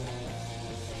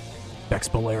 Beck's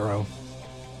Bolero.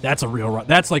 That's a real.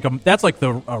 That's like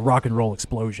the rock and roll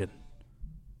explosion.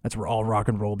 That's where all rock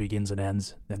and roll begins and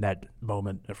ends. In that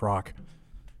moment of rock.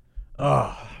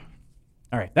 Oh,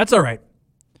 all right. That's all right.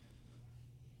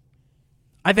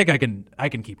 I think I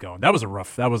can keep going. That was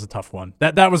a tough one.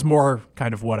 That was more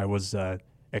kind of what I was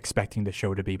expecting the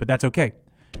show to be, but that's okay.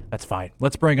 That's fine.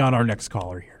 Let's bring on our next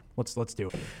caller here. Let's do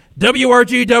it.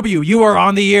 WRGW, you are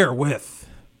on the air with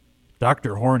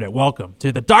Dr. Hornet. Welcome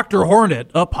to the Dr. Hornet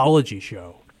Apology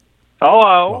Show.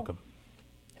 Hello. Welcome.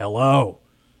 Hello.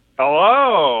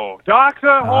 Hello,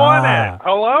 Dr. Hornet.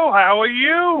 Hello, how are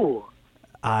you?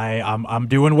 I'm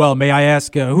doing well. May I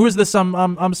ask who is this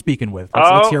I'm speaking with?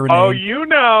 Let's hear a name. Oh, you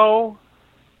know.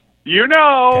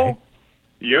 Okay.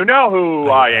 You know who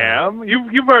I am.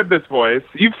 You've heard this voice.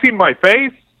 You've seen my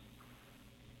face.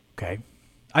 Okay.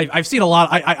 I've seen a lot.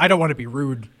 I don't want to be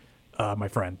rude, my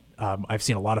friend. I've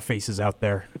seen a lot of faces out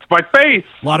there. It's my face.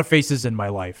 A lot of faces in my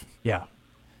life. Yeah.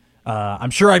 I'm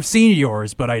sure I've seen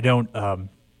yours, but I don't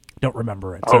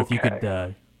remember it. So if you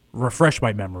could refresh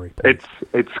my memory, please.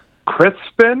 It's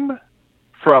Crispin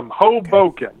from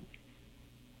Hoboken. Okay.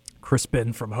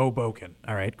 Crispin from Hoboken.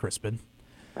 All right, Crispin.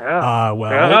 Yeah.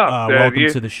 Welcome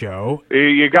to the show.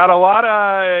 You got a lot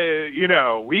of,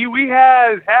 we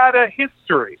had a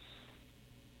history.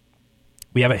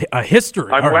 We have a history.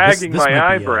 I'm wagging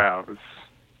my eyebrows.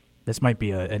 This might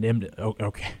be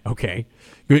okay.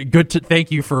 Good.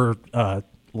 Thank you for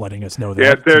letting us know that.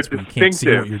 Yeah, they're since we can't see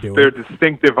what you're distinctive. doing. They're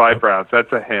distinctive eyebrows.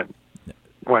 That's a hint.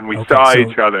 When we saw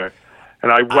each other,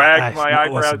 and I wagged my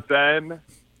eyebrows then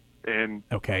in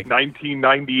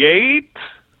 1998.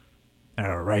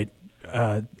 All right,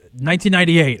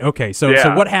 1998. Okay, so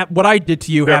what I did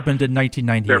to you happened in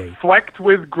 1998. They're flecked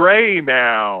with gray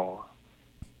now.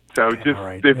 So if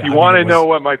you want to know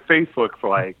what my face looks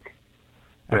like,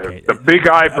 the big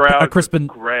eyebrows, Crispin,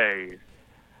 gray.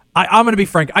 I'm going to be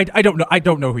frank. I don't know. I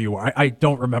don't know who you are. I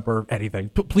don't remember anything.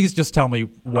 Please just tell me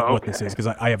what this is, because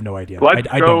I have no idea. Let's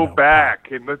I go don't know. back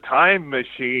in the time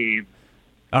machine.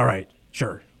 All right,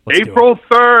 sure. Let's April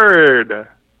 3rd,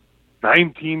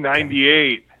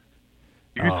 1998.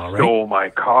 You stole my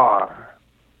car.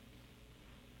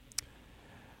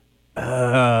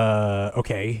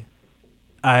 Okay.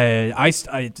 I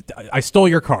stole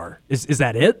your car. Is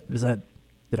that it? Did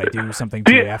I do something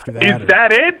to you after that? Is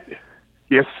that it?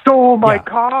 You stole my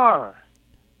car.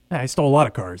 Yeah, I stole a lot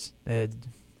of cars.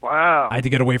 Wow. I had to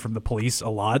get away from the police a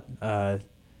lot. I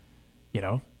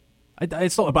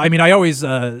stole. I mean, I always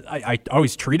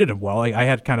treated them well. I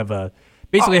had kind of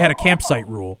basically I had a campsite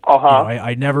rule.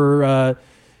 I never,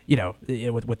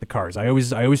 with the cars. I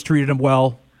always treated them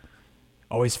well.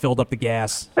 Always filled up the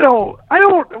gas. I don't.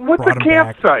 What's a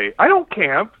campsite? I don't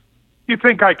camp. You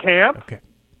think I camp? Okay.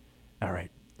 All right.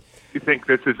 You think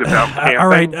this is about camping? All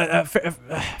right,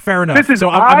 fair enough.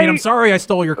 I'm sorry I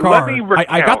stole your car. Let me recount.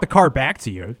 I got the car back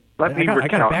to you. Let me recount. I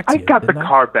got it back to you. I got the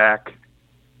car back.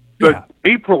 But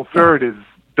April 3rd is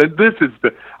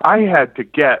I had to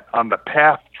get on the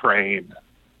PATH train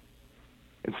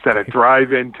instead of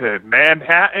drive into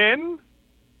Manhattan.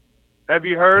 Have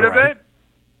you heard of it?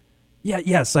 Yeah,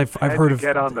 yes, I've heard of.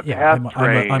 Get on the PATH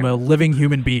train. I'm a living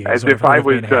human being. As so if I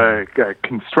was a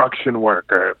construction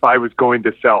worker. If I was going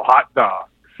to sell hot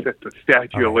dogs at the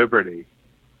Statue of Liberty.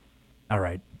 All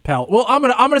right, pal. Well, I'm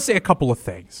gonna say a couple of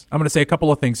things. I'm gonna say a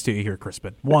couple of things to you here,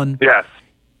 Crispin. One, Yes.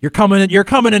 you're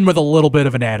coming in with a little bit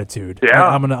of an attitude. Yeah.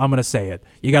 I'm gonna say it.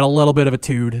 You got a little bit of a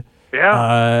tude.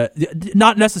 Yeah.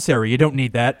 Not necessary. You don't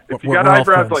need that. If you We're got all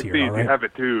eyebrows friends like here, these, all right? you have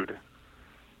it, dude.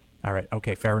 All right.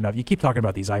 Okay. Fair enough. You keep talking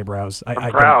about these eyebrows.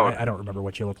 I'm proud. I don't remember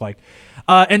what you look like.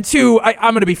 And two,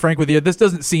 I'm going to be frank with you. This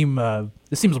doesn't seem.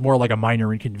 This seems more like a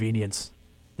minor inconvenience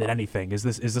than anything. Is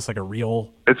this like a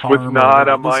real? This was harm not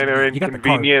or- a minor you got the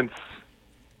car- inconvenience.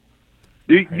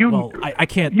 Well, I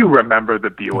can't. You remember the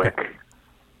Buick? Okay.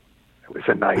 It was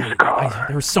a nice car.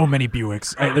 There were so many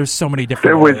Buicks. There's so many different.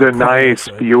 There was a cars, nice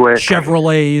Buick.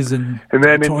 Chevrolets and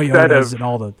then Toyotas instead of and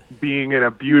all the. being in a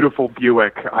beautiful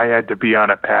Buick, I had to be on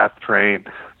a PATH train,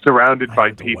 surrounded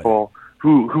by people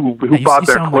who you bought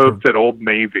their sound like clothes at Old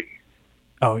Navy.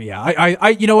 Oh yeah, I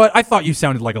you know what? I thought you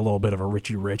sounded like a little bit of a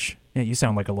Richie Rich. Yeah, you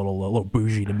sound like a little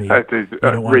bougie to me. That is You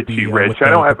don't wanna Richie be, Rich. with I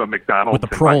don't the- have a McDonald's with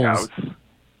the in my proles. house.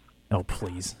 Oh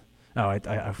please. Oh,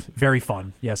 I very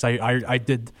fun. Yes, I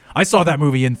did. I saw that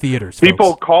movie in theaters.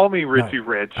 People folks. call me Richie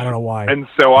Rich. I don't know why. And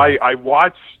so I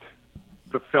watched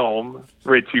the film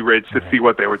Richie Rich to see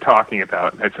what they were talking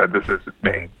about, and I said, "This isn't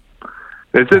me.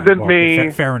 This isn't Well, me.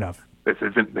 Fair enough. This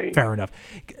isn't me." Fair enough.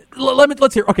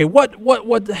 Let's hear. Okay, what?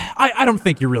 I don't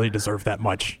think you really deserve that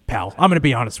much, pal. I'm going to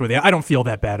be honest with you. I don't feel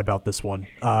that bad about this one.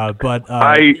 But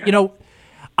you know,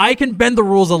 I can bend the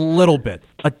rules a little bit,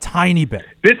 a tiny bit,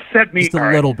 This set me just a all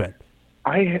right. little bit,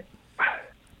 I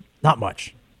not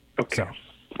much. okay. So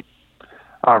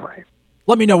All right.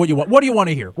 let me know what you want. What do you want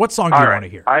to hear? What song do All you right. want to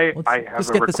hear? I Let's have just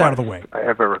a get request. this out of the way. I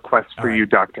have a request for All you, right.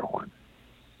 Dr. Horn.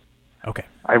 Okay.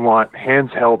 I want Hands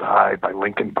Held High by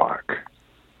Linkin Park.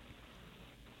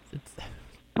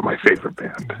 My favorite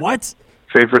band. What?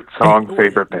 Favorite song,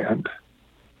 favorite band.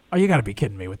 Oh, you got to be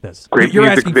kidding me with this. Great You're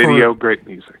music asking video, For, great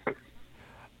music.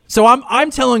 so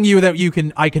I'm telling you that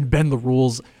I can bend the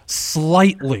rules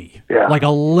slightly, Yeah. like a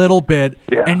little bit,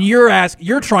 Yeah. and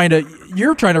you're trying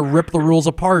to rip the rules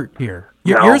apart here.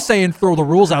 No. You're saying throw the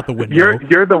rules out the window.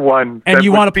 You're the one and that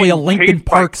you was want to play a being Linkin chased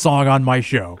by- Park song on my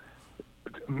show.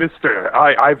 Mister,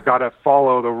 I've got to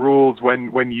follow the rules.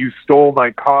 When you stole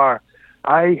my car,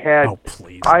 Oh,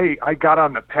 please. I got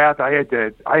on the path. I had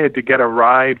to get a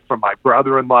ride from my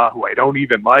brother-in-law, who I don't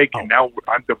even like, and now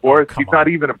I'm divorced. come He's not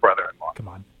on. even a brother-in-law. Come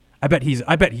on. I bet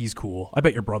he's cool. I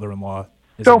bet your brother-in-law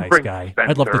is Don't a nice bring guy.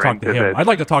 Spencer I'd love to talk to into him. this. I'd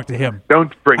like to talk to him.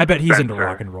 Don't bring. I bet he's into Spencer.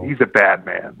 rock and roll. He's a bad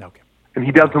man, Okay. and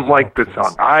he doesn't like this please.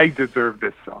 song. I deserve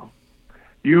this song.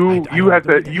 You I you don't- have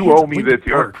to. the You hands owe of me Linkin this.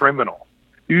 You're a Park. criminal.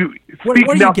 You What speak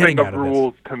are you nothing getting of out of this?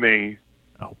 rules to me.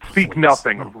 Oh, Speak please.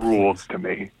 nothing Oh, of rules to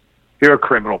me. You're a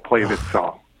criminal. Play this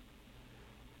song.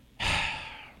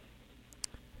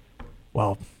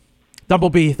 Well,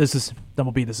 Dumblebee, this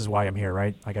is why I'm here,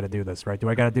 right? I got to do this, right? Do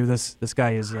I got to do this? This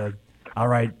guy is all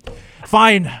right.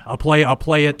 Fine, I'll play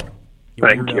it. You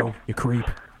Thank weirdo, you. you creep,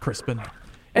 Crispin.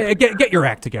 Hey, get your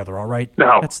act together, all right?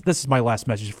 No. This is my last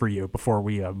message for you before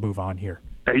we move on here.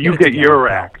 You it get together, your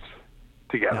pal. act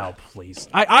together. No, please.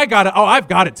 I got it. Oh, I've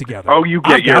got it together. Oh, you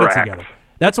get I've got your it act. together.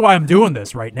 That's why I'm doing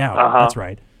this right now. Uh-huh. That's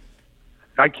right.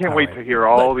 I can't All wait right. to hear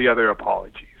all the other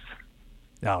apologies.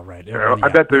 All right. I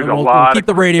bet there's a We'll lot keep of-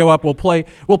 the radio up. We'll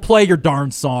play your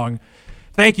darn song.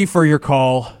 Thank you for your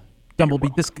call, Dumblebee.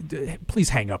 Please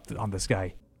hang up on this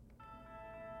guy.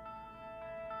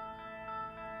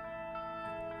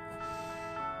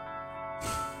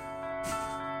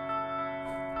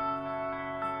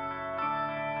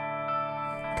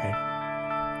 Okay.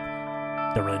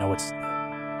 Don't really know what's.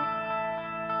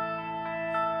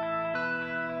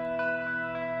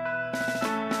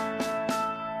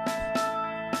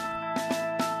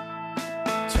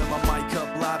 Turn my mic up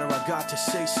louder, I got to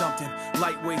say something.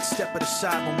 Lightweight, step it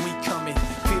aside when we come in.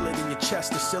 Feel it in your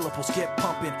chest, the syllables get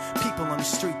pumping. People on the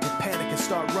street, they panic and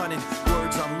start running.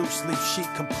 Words on loose leaf sheet,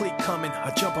 complete coming.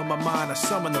 I jump on my mind, I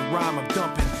summon the rhyme, I'm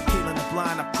dumping. Healing the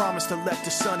blind, I promise to let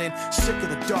the sun in. Sick of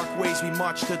the dark ways, we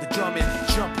march to the drumming.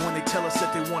 Jump when they tell us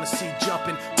that they want to see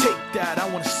jumping. Take that, I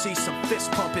want to see some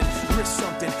fist pumping. Risk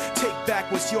something, take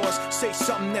back what's yours. Say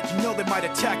something that you know they might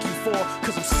attack you for.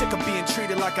 Cause I'm sick of being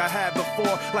treated like I have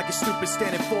before. Like a stupid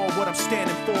standing for what I'm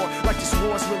standing for. Like this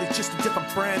war's really just a different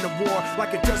brand of war.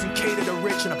 Like it doesn't cater to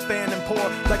rich and abandon poor.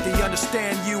 Like they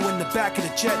understand you in the back of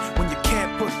the jet when you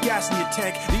can't put gas in your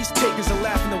tank. These takers are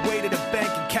laughing away to the bank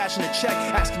and cashing a check,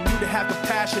 asking you to have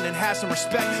compassion and have some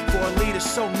respect for a leader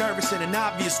so nervous in an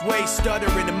obvious way,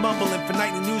 stuttering and mumbling for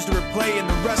nightly news to replay, and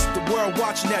the rest of the world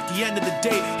watching at the end of the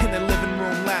day in their living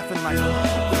room laughing like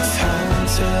With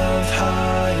hands held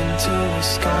high into a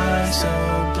sky so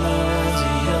blue,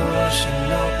 the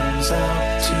ocean opens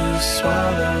out to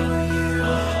swallow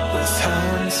you. with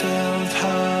hands held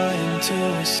high into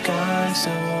a sky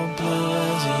so blue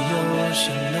as the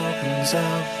ocean opens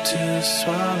up to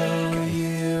swallow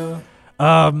you.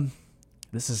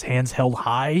 This is Hands Held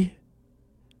High,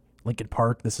 Linkin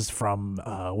Park. This is from,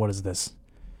 what is this?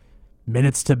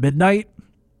 Minutes to Midnight.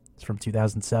 It's from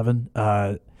 2007.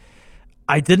 I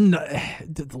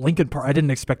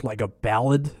didn't expect like a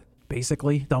ballad,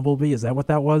 basically, Dumblebee. Is that what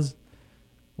that was?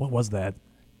 What was that?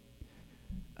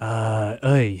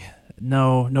 No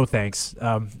thanks.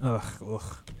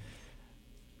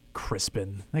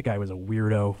 Crispin. That guy was a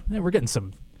weirdo. We're getting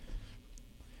some...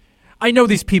 I know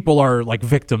these people are like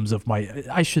victims of my...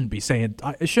 I shouldn't be saying...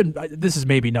 this is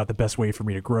maybe not the best way for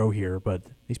me to grow here, but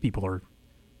these people are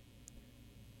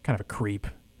kind of a creep.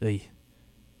 Let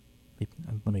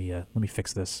me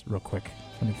fix this real quick.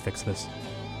 Fix this.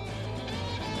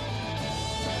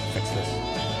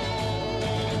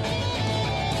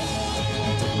 I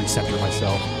need to recenter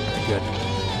myself. Good.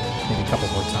 Maybe a couple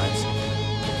more times.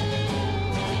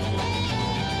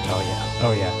 Oh yeah.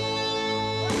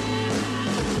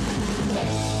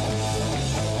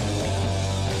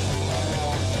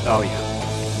 Oh yeah.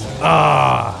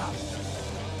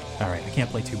 All right, I can't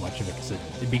play too much of it because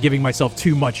it'd be giving myself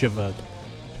too much of a...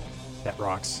 That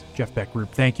rocks. Jeff Beck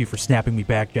Group, thank you for snapping me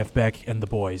back, Jeff Beck and the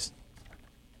boys.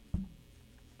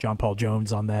 John Paul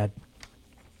Jones on that.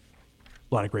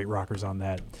 A lot of great rockers on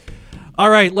that. All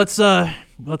right, let's we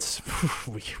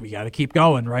got to keep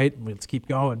going, right? Let's keep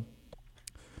going.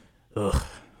 Ugh.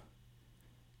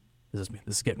 This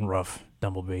is getting rough,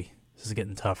 Dumblebee. This is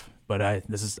getting tough, but I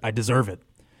deserve it.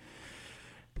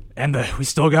 And we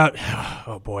still got,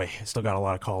 oh boy, still got a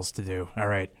lot of calls to do. All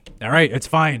right, it's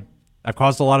fine. I've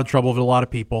caused a lot of trouble with a lot of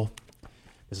people.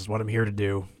 This is what I'm here to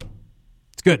do.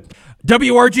 It's good.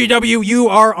 WRGW, you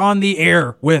are on the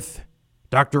air with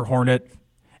Dr. Hornet,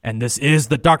 and this is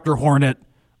the Dr. Hornet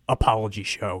Apology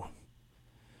Show.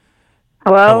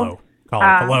 Hello?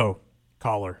 Hello,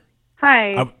 caller.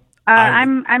 Hi.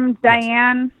 I'm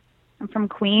Diane. I'm from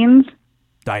Queens.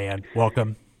 Diane,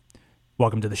 welcome.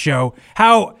 Welcome to the show.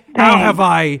 How did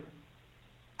I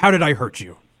hurt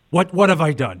you? What have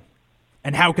I done?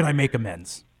 And how can I make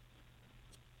amends?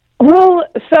 Well,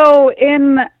 so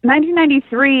in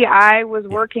 1993, I was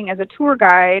working as a tour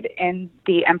guide in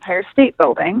the Empire State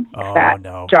Building. If that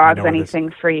jogs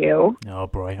anything for you. Oh,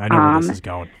 boy. I know where this is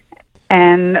going.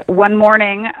 And one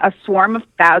morning, a swarm of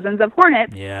thousands of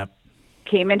hornets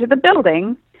came into the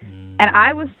building, and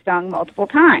I was stung multiple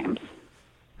times.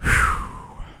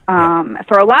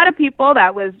 For a lot of people,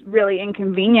 that was really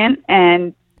inconvenient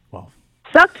and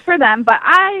sucked for them, but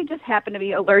I just happened to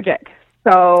be allergic.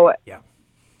 So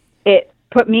it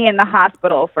put me in the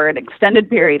hospital for an extended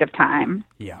period of time.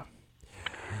 Yeah.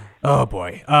 Oh,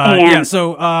 boy. I'm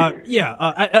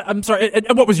sorry.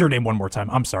 And what was your name one more time?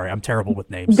 I'm sorry. I'm terrible with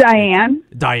names. Diane.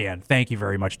 Diane. Thank you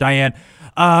very much, Diane.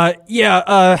 I'm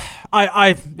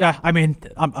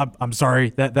sorry.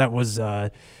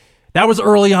 That was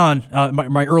early on,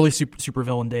 my early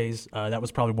supervillain days. That was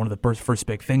probably one of the first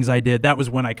big things I did. That was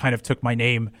when I kind of took my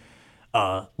name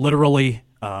literally.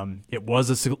 It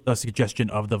was a suggestion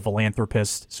of the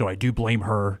philanthropist, so I do blame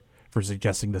her for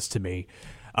suggesting this to me.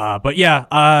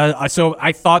 So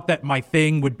I thought that my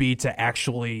thing would be to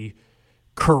actually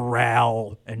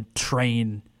corral and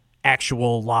train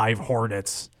actual live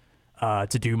hornets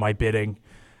to do my bidding.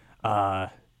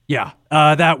 That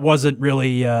wasn't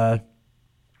really...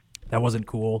 That wasn't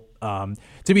cool.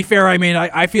 To be fair, I mean,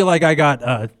 I feel like I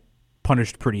got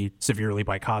punished pretty severely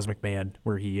by Cosmic Man,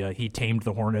 where he tamed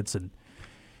the hornets and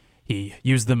he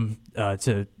used them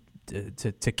to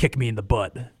kick me in the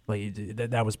butt. Like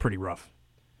that was pretty rough,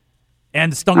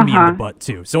 and stung me in the butt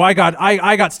too. So I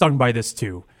got stung by this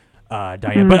too,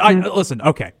 Diane. But listen,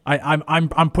 okay,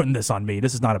 I'm putting this on me.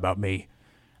 This is not about me.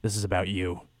 This is about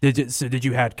you. Did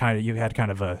you had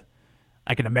kind of a...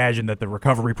 I can imagine that the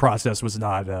recovery process was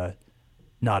not a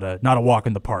walk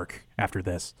in the park after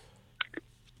this.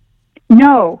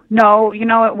 No,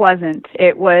 it wasn't.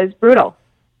 It was brutal.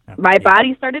 My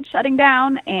body started shutting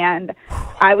down, and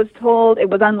I was told it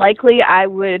was unlikely I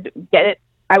would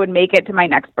make it to my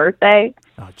next birthday.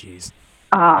 Oh, jeez.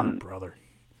 Brother.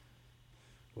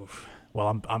 Oof.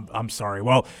 Well, I'm sorry.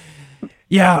 Well,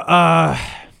 I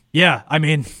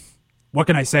mean, what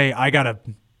can I say?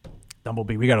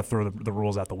 Dumblebee, we got to throw the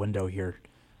rules out the window here,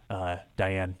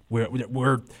 Diane.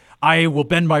 I will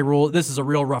bend my rule. This is a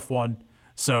real rough one,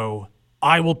 so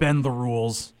I will bend the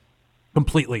rules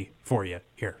completely for you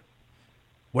here.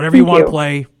 Whatever you want to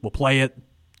play, we'll play it.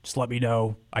 Just let me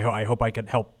know. I hope I can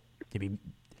help maybe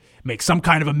make some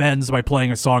kind of amends by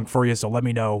playing a song for you. So let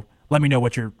me know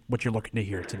what you're looking to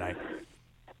hear tonight.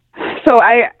 So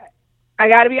I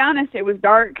got to be honest, it was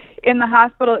dark in the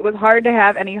hospital. It was hard to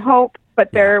have any hope,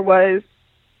 but there was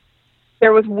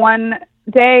one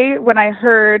day when I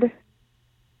heard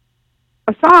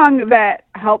a song that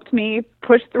helped me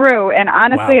push through, and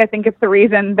honestly, I think it's the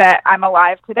reason that I'm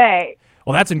alive today.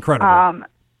 Well, that's incredible.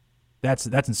 That's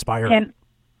inspiring. And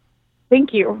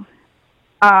thank you.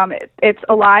 It's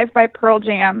Alive by Pearl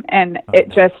Jam, and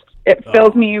it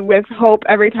fills me with hope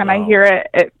every time I hear it.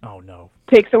 It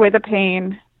takes away the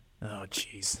pain. Oh,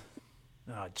 jeez.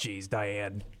 Oh, jeez,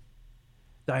 Diane.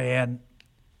 Diane,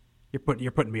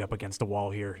 you're putting me up against a wall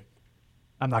here.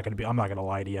 I'm not gonna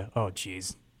lie to you. Oh,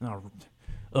 jeez. Oh,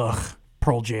 ugh.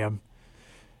 Pearl Jam.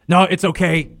 No, it's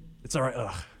okay. It's all right.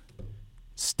 Ugh.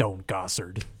 Stone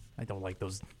Gossard. I don't like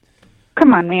those.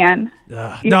 Come on, man.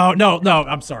 No.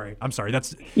 I'm sorry.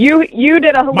 That's you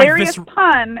did a hilarious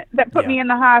pun that put me in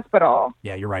the hospital.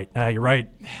 Yeah, you're right. You're right.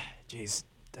 Jeez.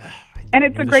 And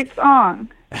it's a great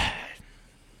song.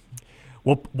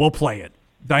 We'll play it,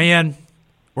 Diane.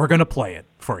 We're gonna play it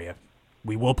for you.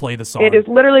 We will play the song. It is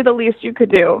literally the least you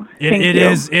could do. It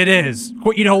is.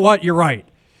 You know what? You're right.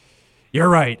 You're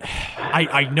right.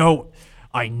 I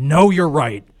know you're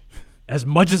right. As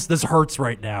much as this hurts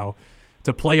right now,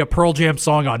 to play a Pearl Jam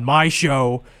song on my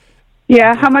show.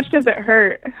 Yeah, how much does it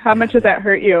hurt? How much does that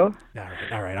hurt you?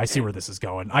 All right. I see where this is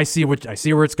going. I see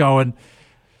where it's going.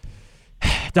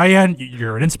 Diane,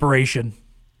 you're an inspiration.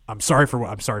 I'm sorry for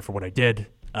what I did.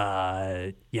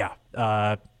 I'm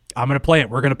gonna play it.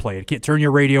 We're gonna play it. Turn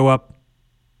your radio up.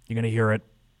 You're gonna hear it.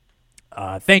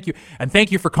 Thank you, and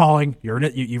thank you for calling.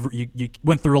 You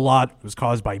went through a lot. It was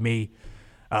caused by me.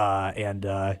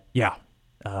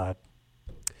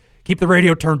 Keep the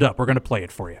radio turned up. We're gonna play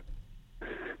it for you.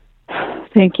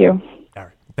 Thank you. All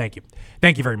right. Thank you.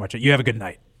 Thank you very much. You have a good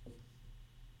night.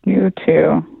 You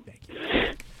too. Thank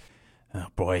you. Oh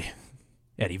boy,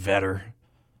 Eddie Vedder.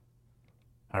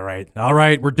 All right,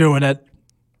 we're doing it.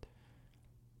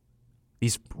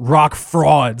 These rock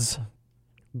frauds,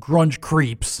 grunge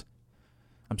creeps.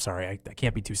 I'm sorry, I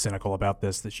can't be too cynical about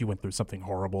this, that she went through something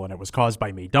horrible and it was caused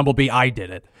by me. Dumblebee, I did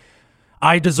it.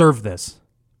 I deserve this.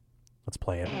 Let's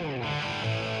play it.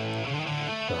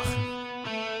 Ugh.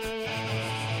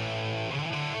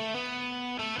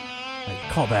 I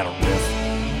call that a riff.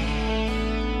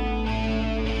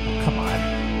 Oh, come on.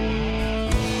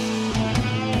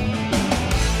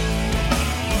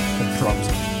 The drums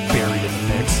buried in the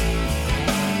mix.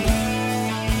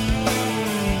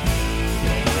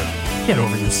 Get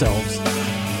over yourselves.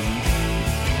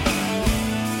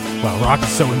 Wow, rock is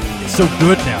so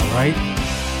good now, right?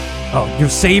 Oh, you're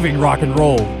saving rock and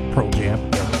roll, Pearl Jam.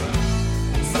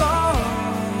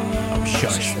 Oh,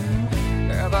 shush.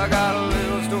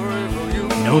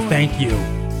 No, thank you.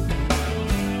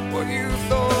 What you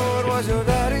thought was your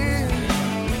daddy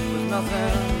was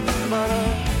nothing but a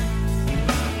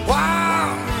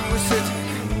while you were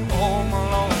sitting home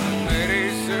alone at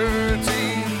age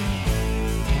 13.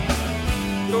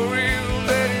 The real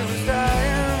daddy was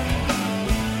dying.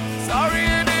 Sorry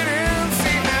you didn't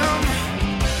see him,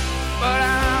 but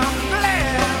I'm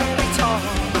glad he talked.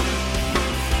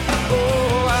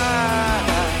 Oh, I'm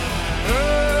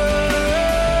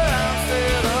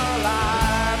still alive. I'm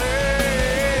still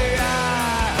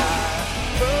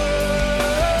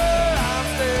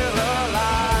alive.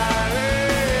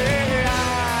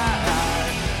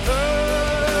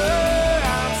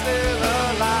 I'm still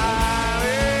alive.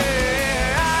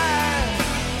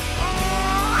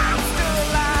 I'm still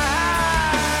alive.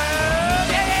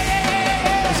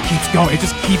 It just keeps going. It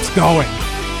just keeps going.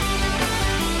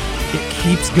 It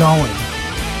keeps going.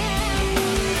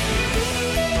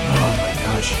 Oh my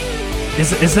gosh.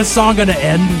 Is this song gonna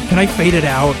end? Can I fade it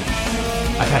out?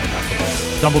 I've had enough of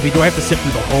this. Dumblebee, do I have to sit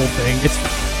through the whole thing?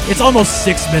 It's almost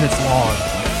 6 minutes long.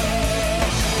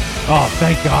 Oh,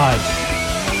 thank God.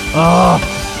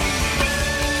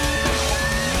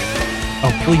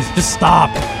 Oh, please, just stop.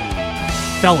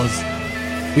 Fellas,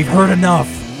 we've heard enough.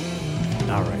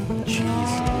 All right, jeez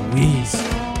Louise.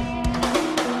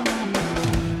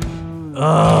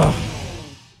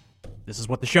 This is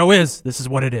what the show is. This is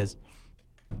what it is.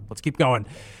 Let's keep going.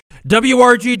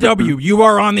 WRGW, you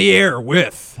are on the air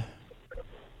with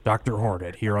Dr.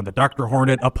 Hornet here on the Dr.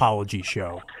 Hornet Apology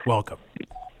Show. Welcome,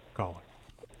 caller.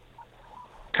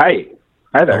 Hi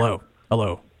there.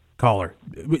 Hello, caller.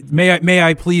 May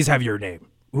I please have your name?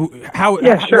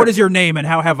 Yeah, sure. What is your name, and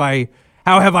how have I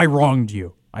wronged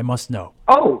you? I must know.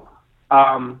 Oh,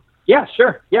 yeah,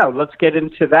 sure. Yeah, let's get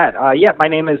into that. My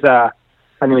name is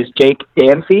Jake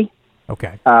Danfey.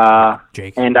 Okay.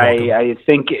 Jake. And I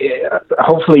think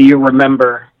hopefully you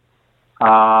remember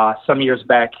some years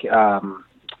back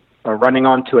running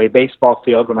onto a baseball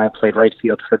field when I played right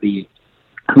field for the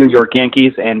New York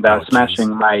Yankees and smashing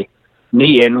my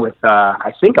knee in with,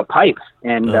 I think, a pipe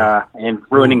and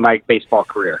ruining my baseball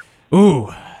career.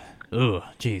 Ooh,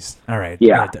 jeez. All right.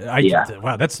 Yeah.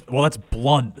 Wow, that's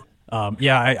blunt.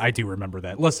 I do remember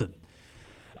that. Listen,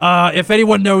 if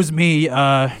anyone knows me,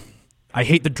 I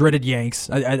hate the dreaded Yanks.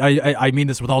 I mean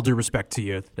this with all due respect to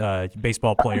you,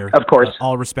 baseball player. Of course.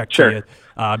 All respect Sure. to you.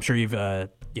 I'm sure you've,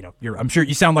 I'm sure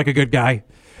you sound like a good guy.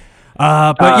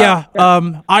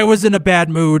 I was in a bad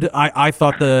mood. I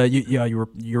thought you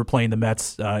were playing the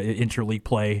Mets interleague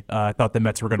play. I thought the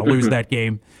Mets were going to lose that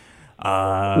game.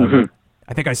 I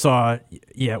think I saw.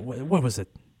 Yeah, what was it?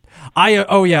 I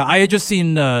had just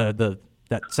seen that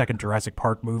second Jurassic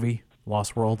Park movie,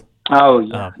 Lost World. Oh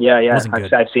yeah. Wasn't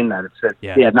good. I've seen that.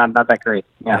 It's not that great.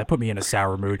 Yeah, it put me in a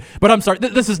sour mood. But I'm sorry.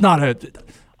 This is not a.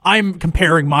 I'm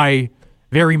comparing my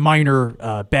very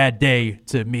minor bad day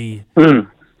to me.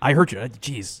 I hurt you.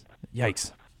 Jeez,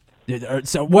 yikes.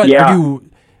 So what? Yeah.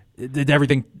 Did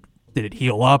everything? Did it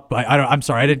heal up? I'm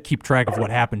sorry. I didn't keep track of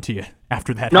what happened to you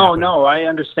after that. No, I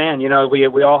understand.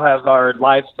 We all have our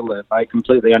lives to live. I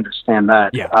completely understand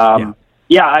that. Yeah.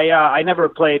 I never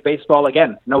played baseball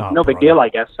again. No big deal, I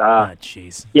guess.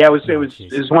 Jeez. Yeah, it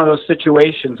was one of those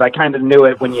situations. I kind of knew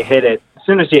it when you hit it. As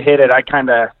soon as you hit it, I kind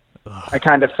of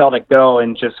felt it go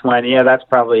and just went, yeah, that's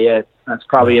probably it. That's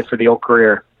probably it for the old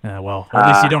career. Well, at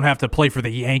least you don't have to play for the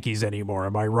Yankees anymore.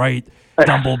 Am I right,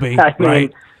 Dumblebee? I mean,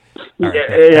 right?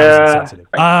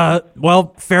 Yeah.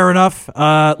 Well, fair enough.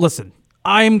 Listen,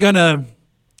 I'm gonna.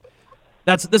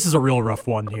 This is a real rough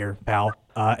one here, pal.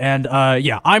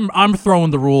 I'm throwing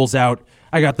the rules out.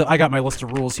 I got my list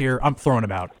of rules here. I'm throwing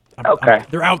them out.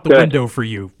 They're out the window for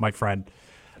you, my friend.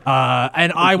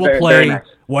 And I will play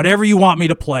whatever you want me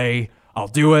to play. I'll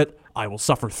do it. I will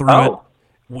suffer through it.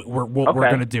 We're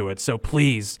gonna do it. So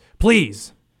please,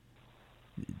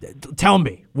 tell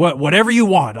me whatever you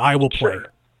want. I will play.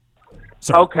 Sure.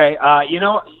 So. Okay. You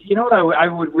know what I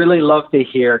would really love to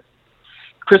hear?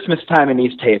 Christmas Time in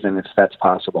East Haven, if that's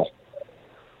possible.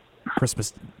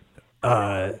 Christmas.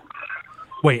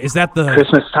 Wait, is that the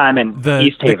Christmas Time in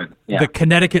East Haven? The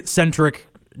Connecticut-centric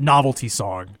novelty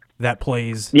song that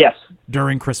plays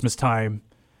during Christmas time.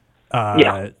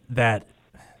 That.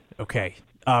 Okay.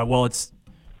 Well, it's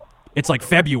like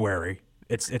February.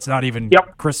 It's not even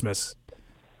Christmas.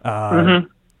 Yeah,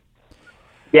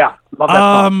 love that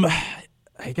song.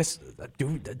 I guess,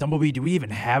 Dumblebee, do we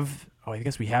even have... Oh, I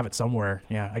guess we have it somewhere.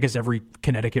 Yeah, I guess every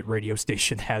Connecticut radio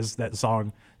station has that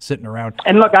song sitting around.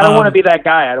 And look, I don't want to be that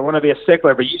guy. I don't want to be a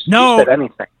stickler, but you said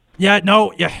anything. Yeah,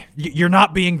 no, you're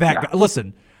not being that guy.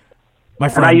 Listen, my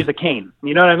friend. And I use a cane.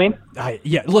 You know what I mean?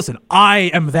 Listen,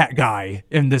 I am that guy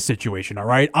in this situation, all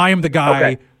right? I am the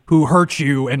guy who hurt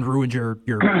you and ruined your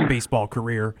baseball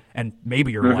career and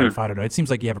maybe your life. I don't know. It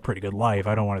seems like you have a pretty good life.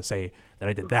 I don't want to say that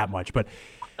I did that much, but...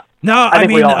 No, I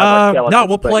mean,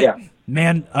 we'll play. Yeah.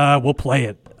 Man, we'll play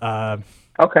it.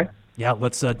 Okay. Yeah,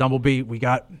 let's Dumblebee. We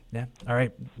got. Yeah, all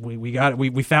right. We got it.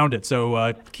 We found it.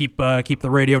 So keep the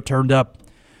radio turned up,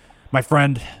 my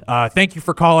friend. Thank you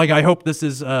for calling. I hope this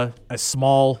is a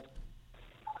small.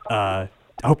 I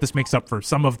hope this makes up for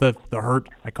some of the hurt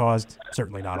I caused.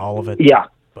 Certainly not all of it. Yeah.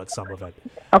 But some of it.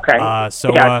 Okay. It's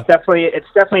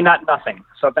definitely not nothing.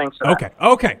 So thanks for that.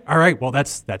 Okay. All right. Well,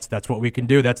 that's what we can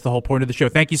do. That's the whole point of the show.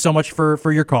 Thank you so much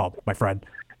for your call, my friend.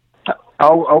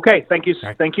 Oh, okay. Thank you.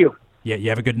 Right. Thank you. Yeah. You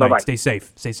have a good night. Bye-bye. Stay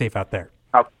safe. Stay safe out there.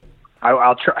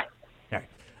 I'll try.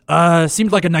 All right.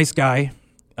 Seemed like a nice guy.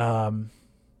 But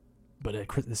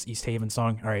this East Haven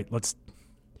song. All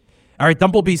right.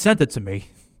 Dumblebee sent it to me.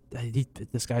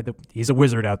 This guy, he's a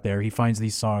wizard out there. He finds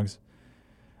these songs.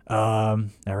 All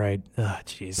right.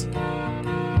 Jeez.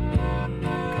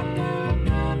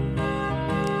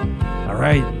 All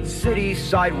right. City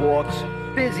sidewalks,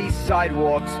 busy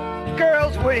sidewalks,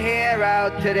 girls with hair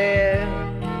out to there.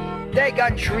 They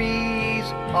got trees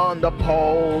on the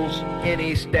poles in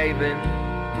East Haven.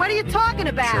 What are you talking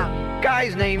about? Sure.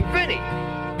 Guy's named Vinny,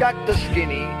 got the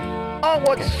skinny on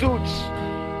what suits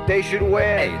they should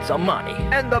wear. Hey, it's money.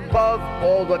 And above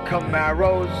all the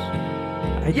Camaros.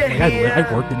 I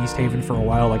worked in East Haven for a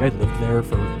while. Like I lived there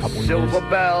for a couple of years. Silver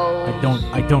bells.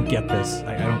 I don't get this.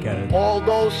 I don't get it. All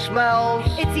those smells.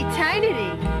 It's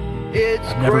eternity. It's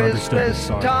I've never understood this Christmas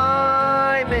song.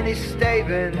 time in East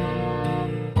Haven.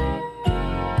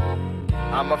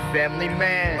 I'm a family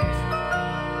man.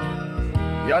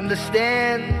 You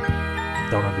understand?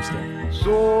 Don't understand.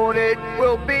 Soon it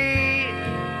will be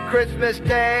Christmas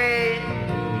Day.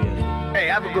 Yeah. Hey,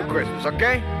 have a good Christmas,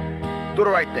 okay? Do the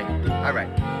right thing. All right.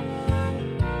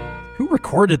 Who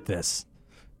recorded this?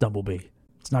 Dumblebee.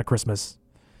 It's not Christmas.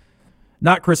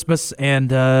 Not Christmas, and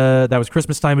that was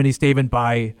Christmas Time in East Haven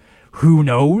by who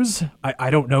knows?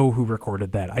 I don't know who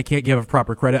recorded that. I can't give a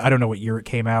proper credit. I don't know what year it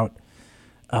came out.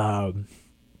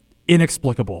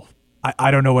 Inexplicable.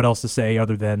 I don't know what else to say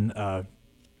other than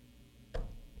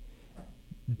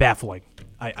baffling.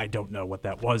 I don't know what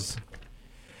that was.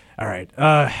 All right.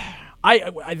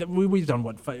 We've done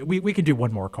what? We can do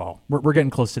one more call. We're getting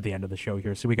close to the end of the show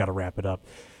here, so we got to wrap it up.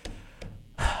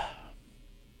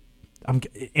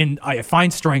 I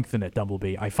find strength in it,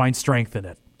 Dumblebee. I find strength in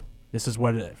it. This is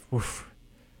what it. Oof.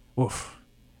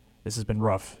 This has been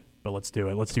rough, but let's do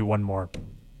it. Let's do one more.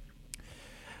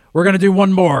 We're gonna do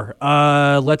one more.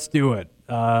 Let's do it.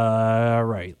 All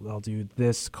right. I'll do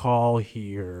this call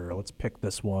here. Let's pick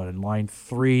this one. Line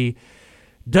 3.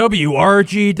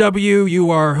 WRGW.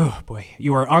 You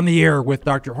are on the air with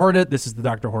Dr. Hornet. This is the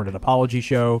Dr. Hornet Apology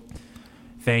Show.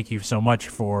 Thank you so much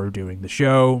for doing the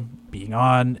show, being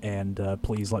on, and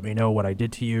please let me know what I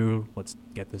did to you. Let's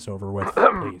get this over with,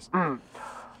 please.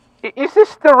 Is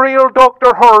this the real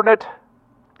Dr. Hornet?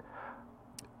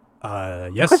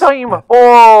 Yes. Because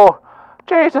oh,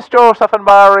 Jesus, Joseph, and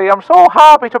Mary, I'm so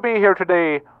happy to be here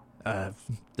today.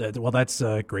 Well, that's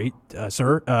great,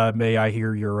 sir. May I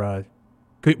hear your,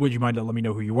 would you mind to let me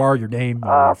know who you are, your name,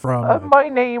 where you're from? My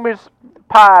name is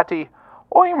Patty.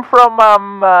 I'm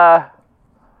from,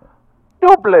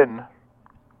 Dublin.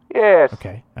 Yes.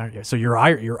 Okay. So you're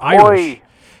Irish. Oi.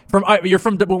 You're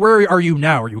from. Well, where are you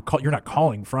now? You're not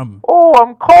calling from. Oh,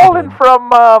 I'm calling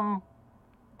Dublin. from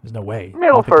There's no way.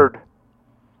 Milford.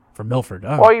 From Milford.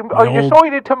 Oh, I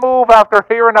decided to move after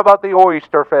hearing about the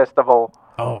Oyster Festival.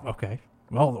 Oh, okay.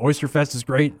 Well, the Oyster Fest is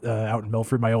great out in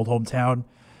Milford, my old hometown.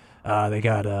 They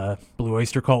got Blue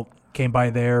Oyster Cult came by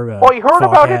there. I heard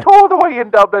about it all the way in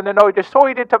Dublin, and I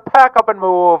decided to pack up and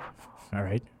move. All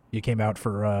right. You came out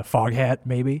for Foghat,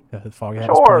 maybe? Foghat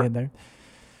was playing there.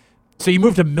 So you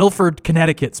moved to Milford,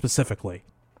 Connecticut, specifically.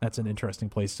 That's an interesting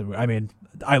place to move. I mean,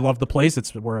 I love the place.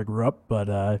 It's where I grew up, but...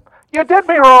 You did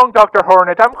me wrong, Dr.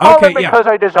 Hornet. I'm calling because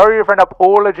I deserve an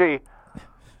apology.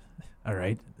 All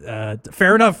right.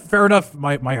 Fair enough,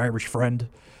 my Irish friend.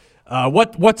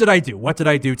 What did I do? What did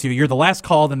I do to you? You're the last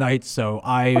call of the night, so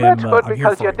That's good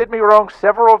because you did me wrong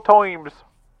several times.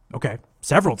 Okay.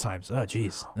 Several times. Oh,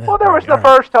 jeez. Well, there was the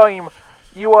first time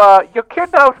you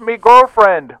kidnapped me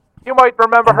girlfriend. You might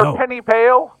remember her, Penny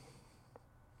Pale,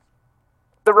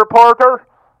 the reporter.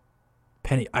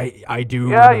 Penny, I do.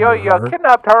 Yeah, you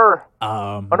kidnapped her.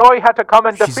 And I had to come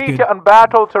and defeat you in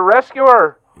battle to rescue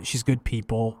her. She's good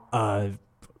people.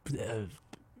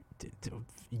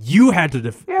 You had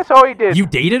to Yes, I did. You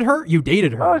dated her? You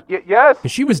dated her? Oh, yes.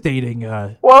 She was dating.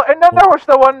 Well, and then there was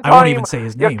the one time I won't even say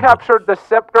his name. You captured the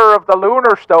scepter of the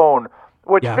Lunar Stone,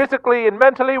 which physically and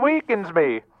mentally weakens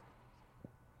me.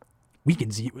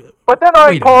 Weakens you? But then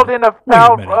I called in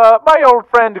my old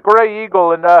friend Grey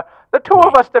Eagle, and the two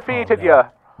of us defeated you.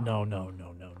 No.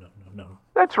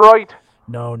 That's right.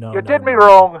 No. You did me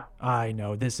wrong. I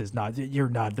know this is not. You're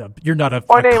not a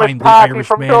My name kindly is Patty Irish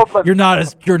from man. Dublin.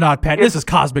 You're not Patty. This is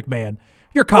Cosmic Man.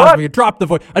 You're Cosmic. Drop the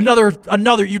voice.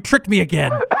 Another. You tricked me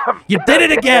again. You did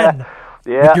it again.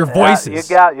 Yeah. With your voices.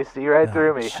 You see right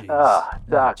through me.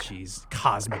 Doc. Jeez,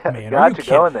 Cosmic Man. Got you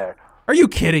going there. Are you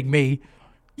kidding me?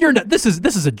 You're not. This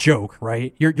is a joke,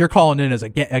 right? You're calling in as a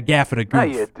gaff and a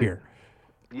goof here.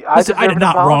 I did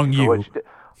not wrong you.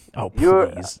 Oh,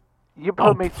 please. You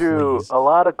put me through a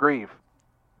lot of grief,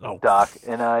 Doc,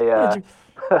 and I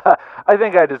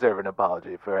think I deserve an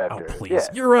apology for after. Oh, please.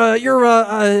 Yeah.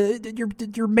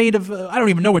 You're made of I don't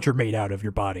even know what you're made out of,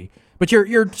 your body. But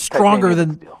you're stronger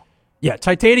than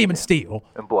titanium and steel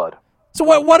and blood. So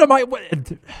what am I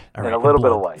and a little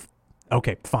bit of life.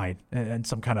 Okay, fine. And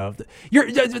some kind of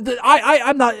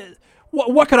I'm not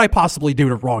what could I possibly do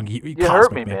to wrong you? You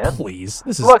hurt me, man. Please.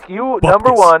 This is Look, you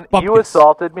number one, you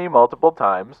assaulted me multiple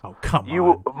times. Oh, come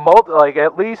on. Like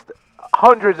at least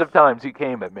hundreds of times you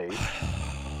came at me.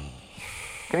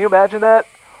 Can you imagine that?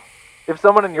 If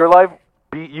someone in your life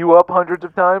beat you up hundreds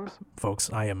of times?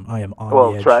 Folks, I am on the edge.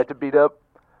 Well, tried to beat up.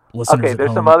 Listeners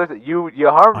there's some others that you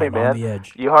harmed me, man. On the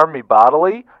edge. You harmed me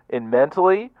bodily and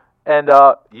mentally, and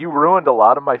you ruined a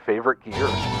lot of my favorite gear.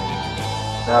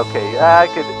 Okay,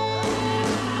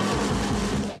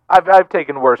 I've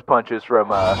taken worse punches from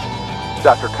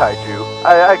Dr. Kaiju.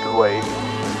 I could wait.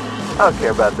 I don't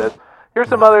care about this. Here's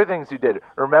some other things you did.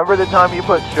 Remember the time you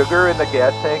put sugar in the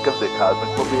gas tank of the Cosmic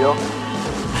Mobile?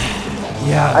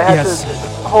 Yeah,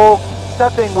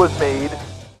 that thing was made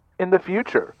in the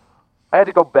future. I had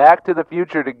to go back to the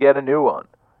future to get a new one.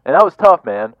 And that was tough,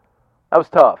 man. That was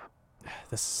tough.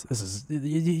 This is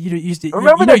you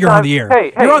Remember know that you're time, on the air.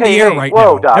 Hey, you're on the air hey, right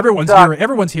whoa, now. Doc,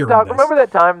 Everyone's hearing Doc, this. remember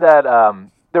that time that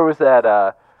there was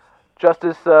that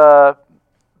Justice the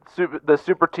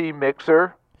Super T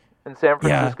mixer in San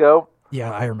Francisco?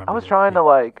 Yeah, I remember. I was trying to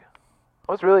I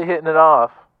was really hitting it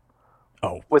off.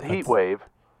 With Heatwave,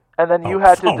 and then you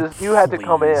had to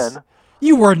come in.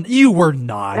 You were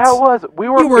not. Yeah, it was. We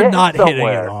were. You were not somewhere. hitting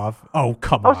it off. Oh,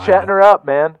 come on. I was chatting her up,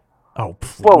 man. Oh,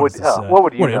 please. What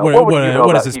would you know?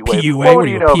 What is this, PUA? What are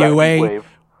you, PUA?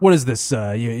 What is this?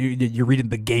 You're reading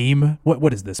the game?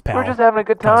 What is this, pal? We're just having a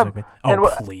good time.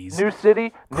 Please. New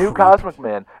city, new Cosmic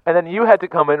Man. And then you had to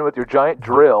come in with your giant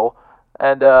drill,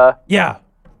 and yeah,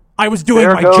 I was doing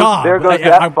my job. There goes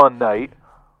that fun night.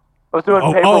 I was doing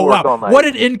paperwork all night. What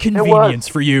an inconvenience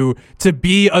for you to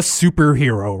be a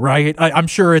superhero, right? I'm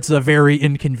sure it's a very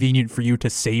inconvenient for you to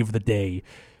save the day.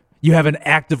 You have an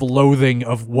active loathing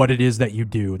of what it is that you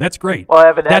do. That's great. Well, I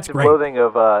have an active loathing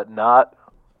of not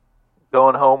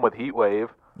going home with Heatwave.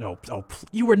 No,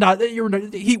 you were not.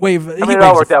 Heatwave. I mean, it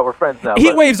all worked out. We're friends now.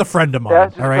 Heatwave's a friend of mine. Yeah,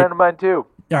 she's all right? a friend of mine too.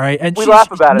 All right, and we laugh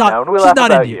about it now, and we laugh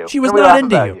about you. She was not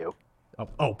into you.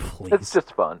 Oh, please. It's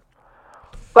just fun.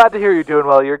 Glad to hear you're doing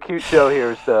well. Your cute show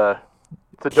here is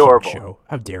it's adorable. Cute show.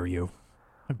 How dare you?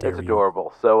 It's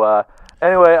adorable. So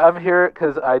anyway, I'm here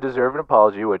because I deserve an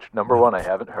apology, which number one I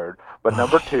haven't heard, but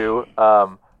number two,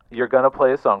 you're gonna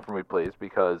play a song for me, please,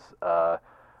 because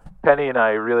Penny and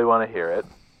I really want to hear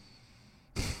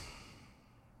it.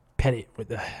 Penny,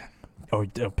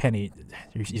 Penny,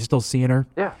 you still seeing her?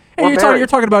 Yeah. Hey, you're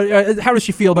talking about how does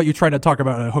she feel about you trying to talk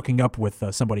about hooking up with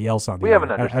somebody else on the air? We have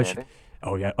an understanding.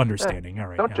 Oh yeah, understanding. All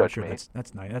right. Don't judge me.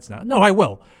 That's nice. That's not. No, I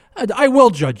will. I will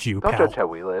judge you. Don't pal. judge how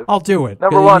we live. I'll do it.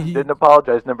 Number one, didn't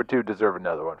apologize. Number two, deserve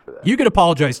another one for that. You could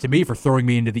apologize to me for throwing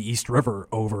me into the East River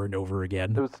over and over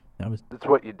again. That's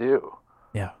what you do.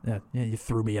 Yeah. You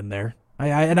threw me in there.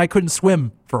 I couldn't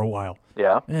swim for a while.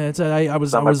 Yeah. I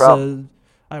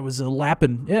was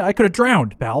lapping. Yeah, I could have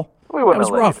drowned, pal. We wouldn't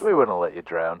have let you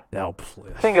drown. No,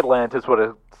 please. King Atlantis would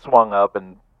have swung up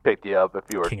and picked you up if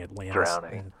you were King Atlantis.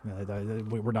 drowning.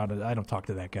 We're not. I don't talk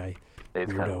to that guy.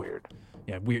 It's kind of weird.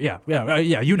 Yeah, weird.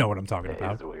 Yeah. You know what I'm talking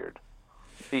about. He's weird.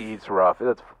 He eats rough.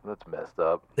 That's messed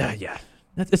up. Yeah.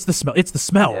 It's the smell. It's the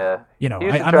smell. Yeah. You know, he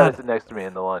used to try to sit next to me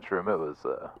in the lunchroom. It was.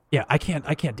 Yeah, I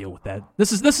can't deal with that.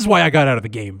 This is why I got out of the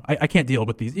game. I can't deal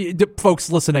with these folks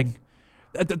listening.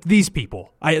 These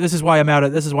people. This is why I'm out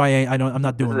of. This is why I'm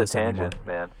not doing this tangent,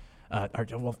 anymore.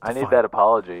 Man. I need that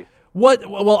apology. What?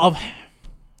 Well,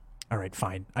 all right,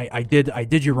 fine. I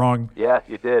did you wrong. Yeah,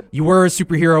 you did. You were a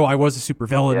superhero. I was a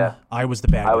supervillain. Yeah. I was the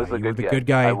bad guy. I was the good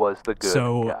guy. I was the good guy.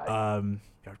 So,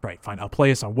 right, fine. I'll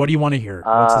play a song. What do you want to hear?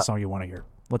 What's the song you want to hear?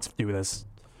 Let's do this.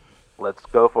 Let's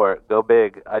go for it. Go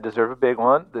big. I deserve a big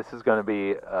one. This is going to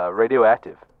be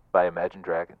Radioactive by Imagine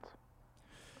Dragons.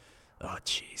 Oh,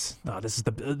 jeez. No, this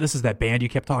is that band you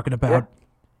kept talking about.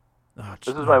 Yeah. Oh,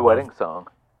 this is my wedding song.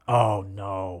 Oh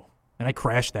no! And I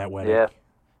crashed that wedding.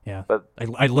 Yeah. But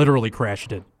I literally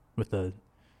crashed it with a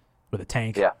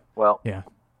tank. Yeah. Well. Yeah.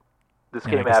 This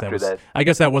came after that. I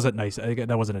guess that wasn't nice.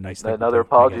 That wasn't a nice thing. Another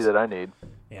apology that I need.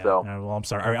 Yeah. So. Well, I'm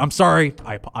sorry. I'm sorry.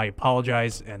 I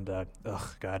apologize. And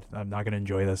God, I'm not gonna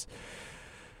enjoy this.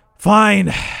 Fine.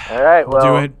 All right. We'll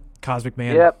do it. Cosmic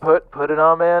Man. Yeah. Put it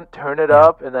on, man. Turn it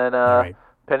up, and then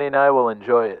Penny and I will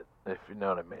enjoy it. If you know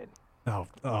what I mean.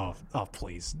 Oh,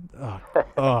 please.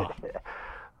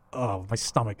 Oh, my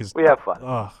stomach is. We have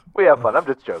fun. We have fun. I'm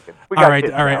just joking. All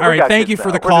right. Thank you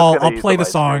for the call. I'll play the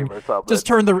song. Just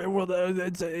turn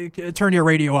turn your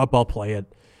radio up. I'll play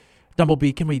it.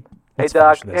 Dumblebee, can we? Hey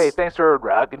Doc. Hey, thanks for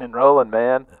rocking and rolling,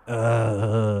 man.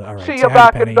 All right. See you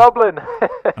back in Dublin.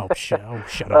 Shut up.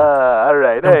 All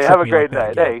right. Don't hey, have a me great like that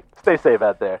night. again. Hey, stay safe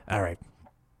out there. All right.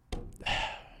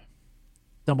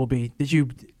 Dumblebee, did you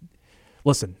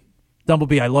listen?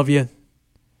 Dumblebee, I love you.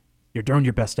 You're doing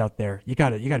your best out there. You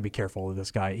gotta be careful of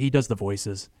this guy. He does the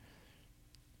voices.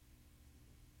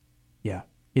 Yeah,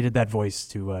 he did that voice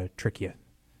to trick you,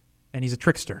 and he's a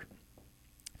trickster.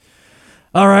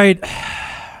 All right,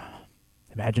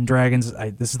 Imagine Dragons.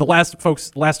 This is the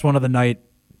last one of the night.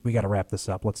 We got to wrap this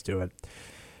up. Let's do it.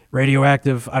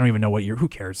 Radioactive. I don't even know what year. Who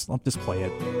cares? I'll just play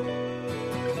it.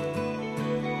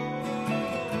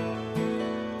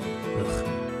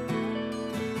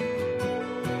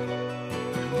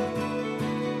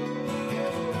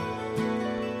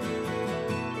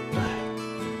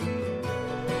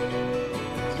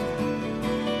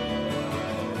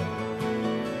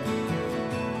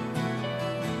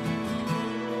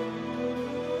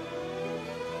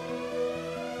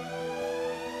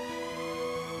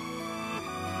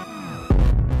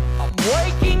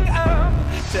 Waking up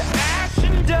to ash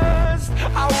and dust.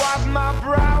 my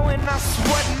brow and I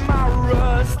sweat my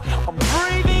rust. I'm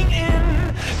breathing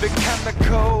in the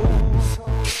chemicals.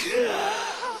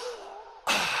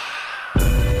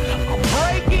 I'm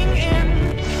breaking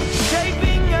in,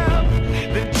 shaping up,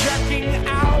 then checking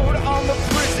out on the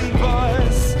prison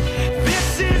bus.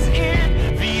 This is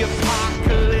it, the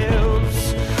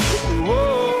apocalypse.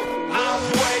 Whoa, I'm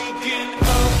waking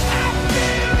up. I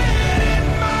feel it in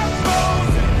my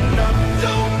bones, enough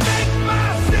to make my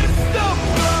system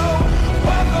blow.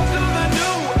 Welcome to the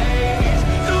new age,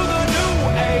 to the new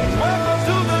age. Welcome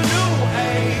to the new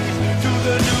age, to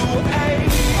the new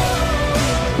age.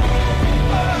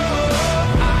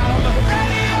 I'm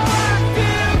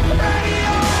radioactive,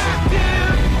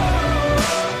 radioactive.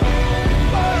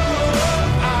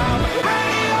 I'm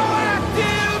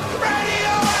radioactive,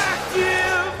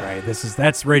 radioactive. All right,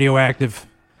 that's radioactive.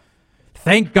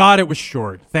 Thank God it was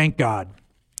short. Thank God.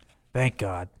 Thank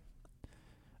God.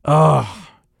 Oh.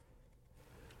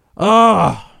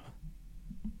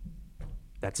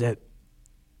 That's it.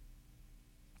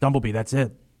 Dumblebee, that's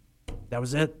it. That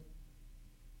was it.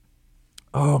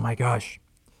 Oh my gosh.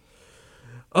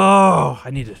 Oh,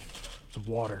 I needed some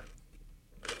water.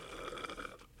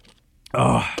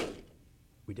 Oh,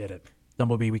 we did it.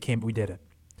 Dumblebee, we did it.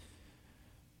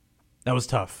 That was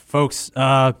tough. Folks,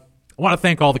 I want to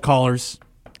thank all the callers,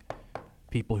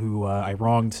 people who I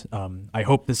wronged. I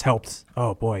hope this helped.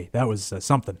 Oh boy, that was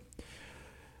something.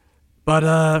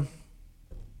 But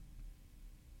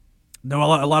no,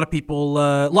 a lot of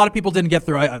people didn't get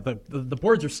through. The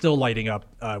boards are still lighting up.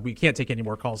 We can't take any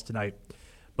more calls tonight,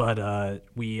 but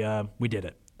we did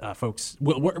it, folks.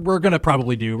 We're gonna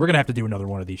have to do another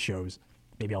one of these shows.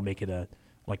 Maybe I'll make it a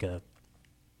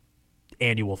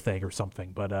annual thing or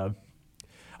something. But I'm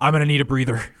gonna need a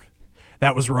breather.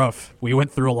 That was rough. We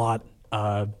went through a lot.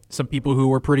 Some people who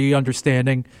were pretty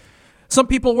understanding. Some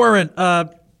people weren't.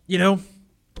 Had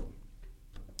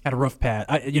a rough patch.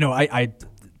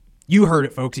 You heard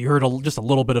it, folks. You heard just a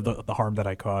little bit of the harm that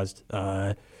I caused.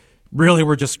 Really,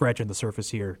 we're just scratching the surface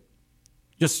here.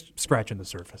 Just scratching the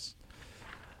surface.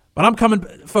 But I'm coming,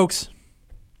 folks.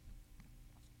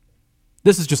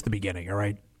 This is just the beginning, all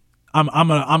right? I'm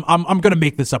gonna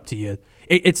make this up to you.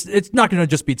 It's not gonna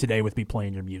just be today with me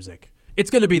playing your music. It's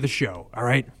gonna be the show, all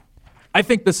right? I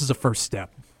think this is a first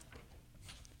step.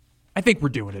 I think we're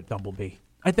doing it, Dumblebee.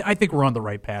 I think we're on the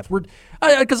right path.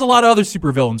 Because a lot of other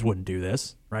supervillains wouldn't do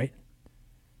this, right?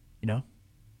 You know,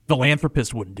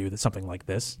 Philanthropist wouldn't do something like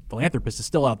this. Philanthropist is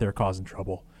still out there causing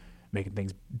trouble, making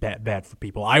things bad for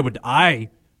people.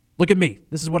 Look at me.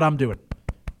 This is what I'm doing.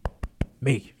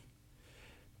 Me.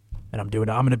 And I'm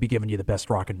going to be giving you the best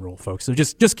rock and roll, folks. So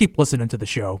just keep listening to the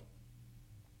show.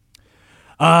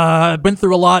 I've been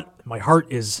through a lot. My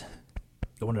heart is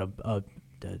going to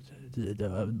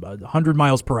 100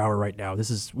 miles per hour right now. This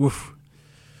is woof.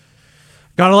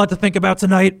 Got a lot to think about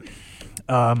tonight.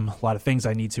 A lot of things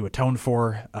I need to atone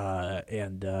for,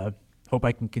 and hope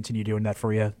I can continue doing that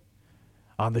for you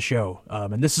on the show.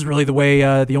 And this is really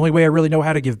the only way I really know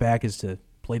how to give back is to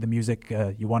play the music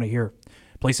you want to hear,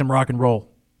 play some rock and roll,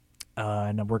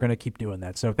 and we're gonna keep doing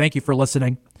that. So thank you for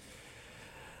listening.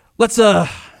 Let's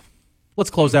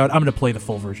close out. I'm gonna play the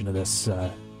full version of this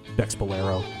Beck's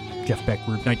Bolero. Jeff Beck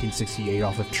Group, 1968,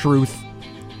 off of Truth.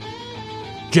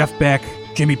 Jeff Beck,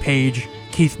 Jimmy Page,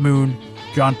 Keith Moon,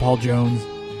 John Paul Jones,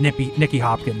 Nicky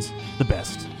Hopkins, the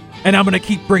best. And I'm going to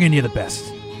keep bringing you the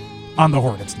best on the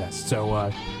Hornet's Nest.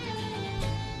 So,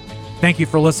 thank you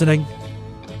for listening.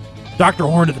 Dr.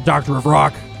 Hornet, the Doctor of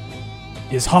Rock,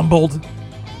 is humbled,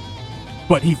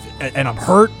 but and I'm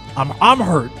hurt. I'm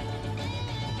hurt,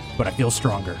 but I feel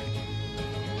stronger.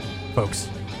 Folks,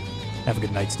 have a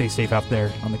good night. Stay safe out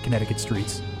there on the Connecticut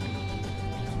streets.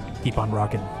 Keep on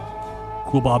rocking.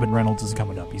 Cool Bob and Reynolds is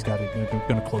coming up. He's going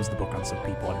to close the book on some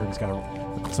people. I heard he's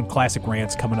got some classic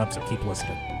rants coming up, so keep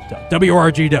listening.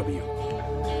 WRGW.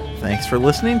 Thanks for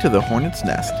listening to The Hornet's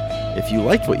Nest. If you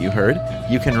liked what you heard,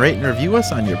 you can rate and review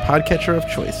us on your podcatcher of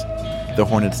choice. The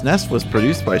Hornet's Nest was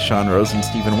produced by Sean Rose and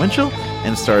Stephen Winchell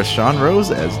and stars Sean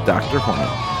Rose as Dr. Hornet.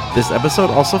 This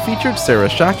episode also featured Sarah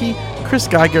Shockey, Chris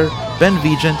Geiger, Ben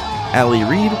Vigent, Allie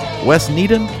Reed, Wes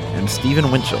Needham, and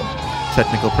Stephen Winchell.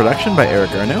 Technical production by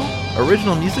Eric Arnault,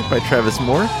 original music by Travis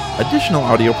Moore, additional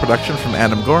audio production from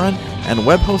Adam Goran, and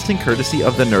web hosting courtesy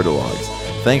of the Nerdologues.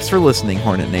 Thanks for listening,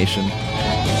 Hornet Nation.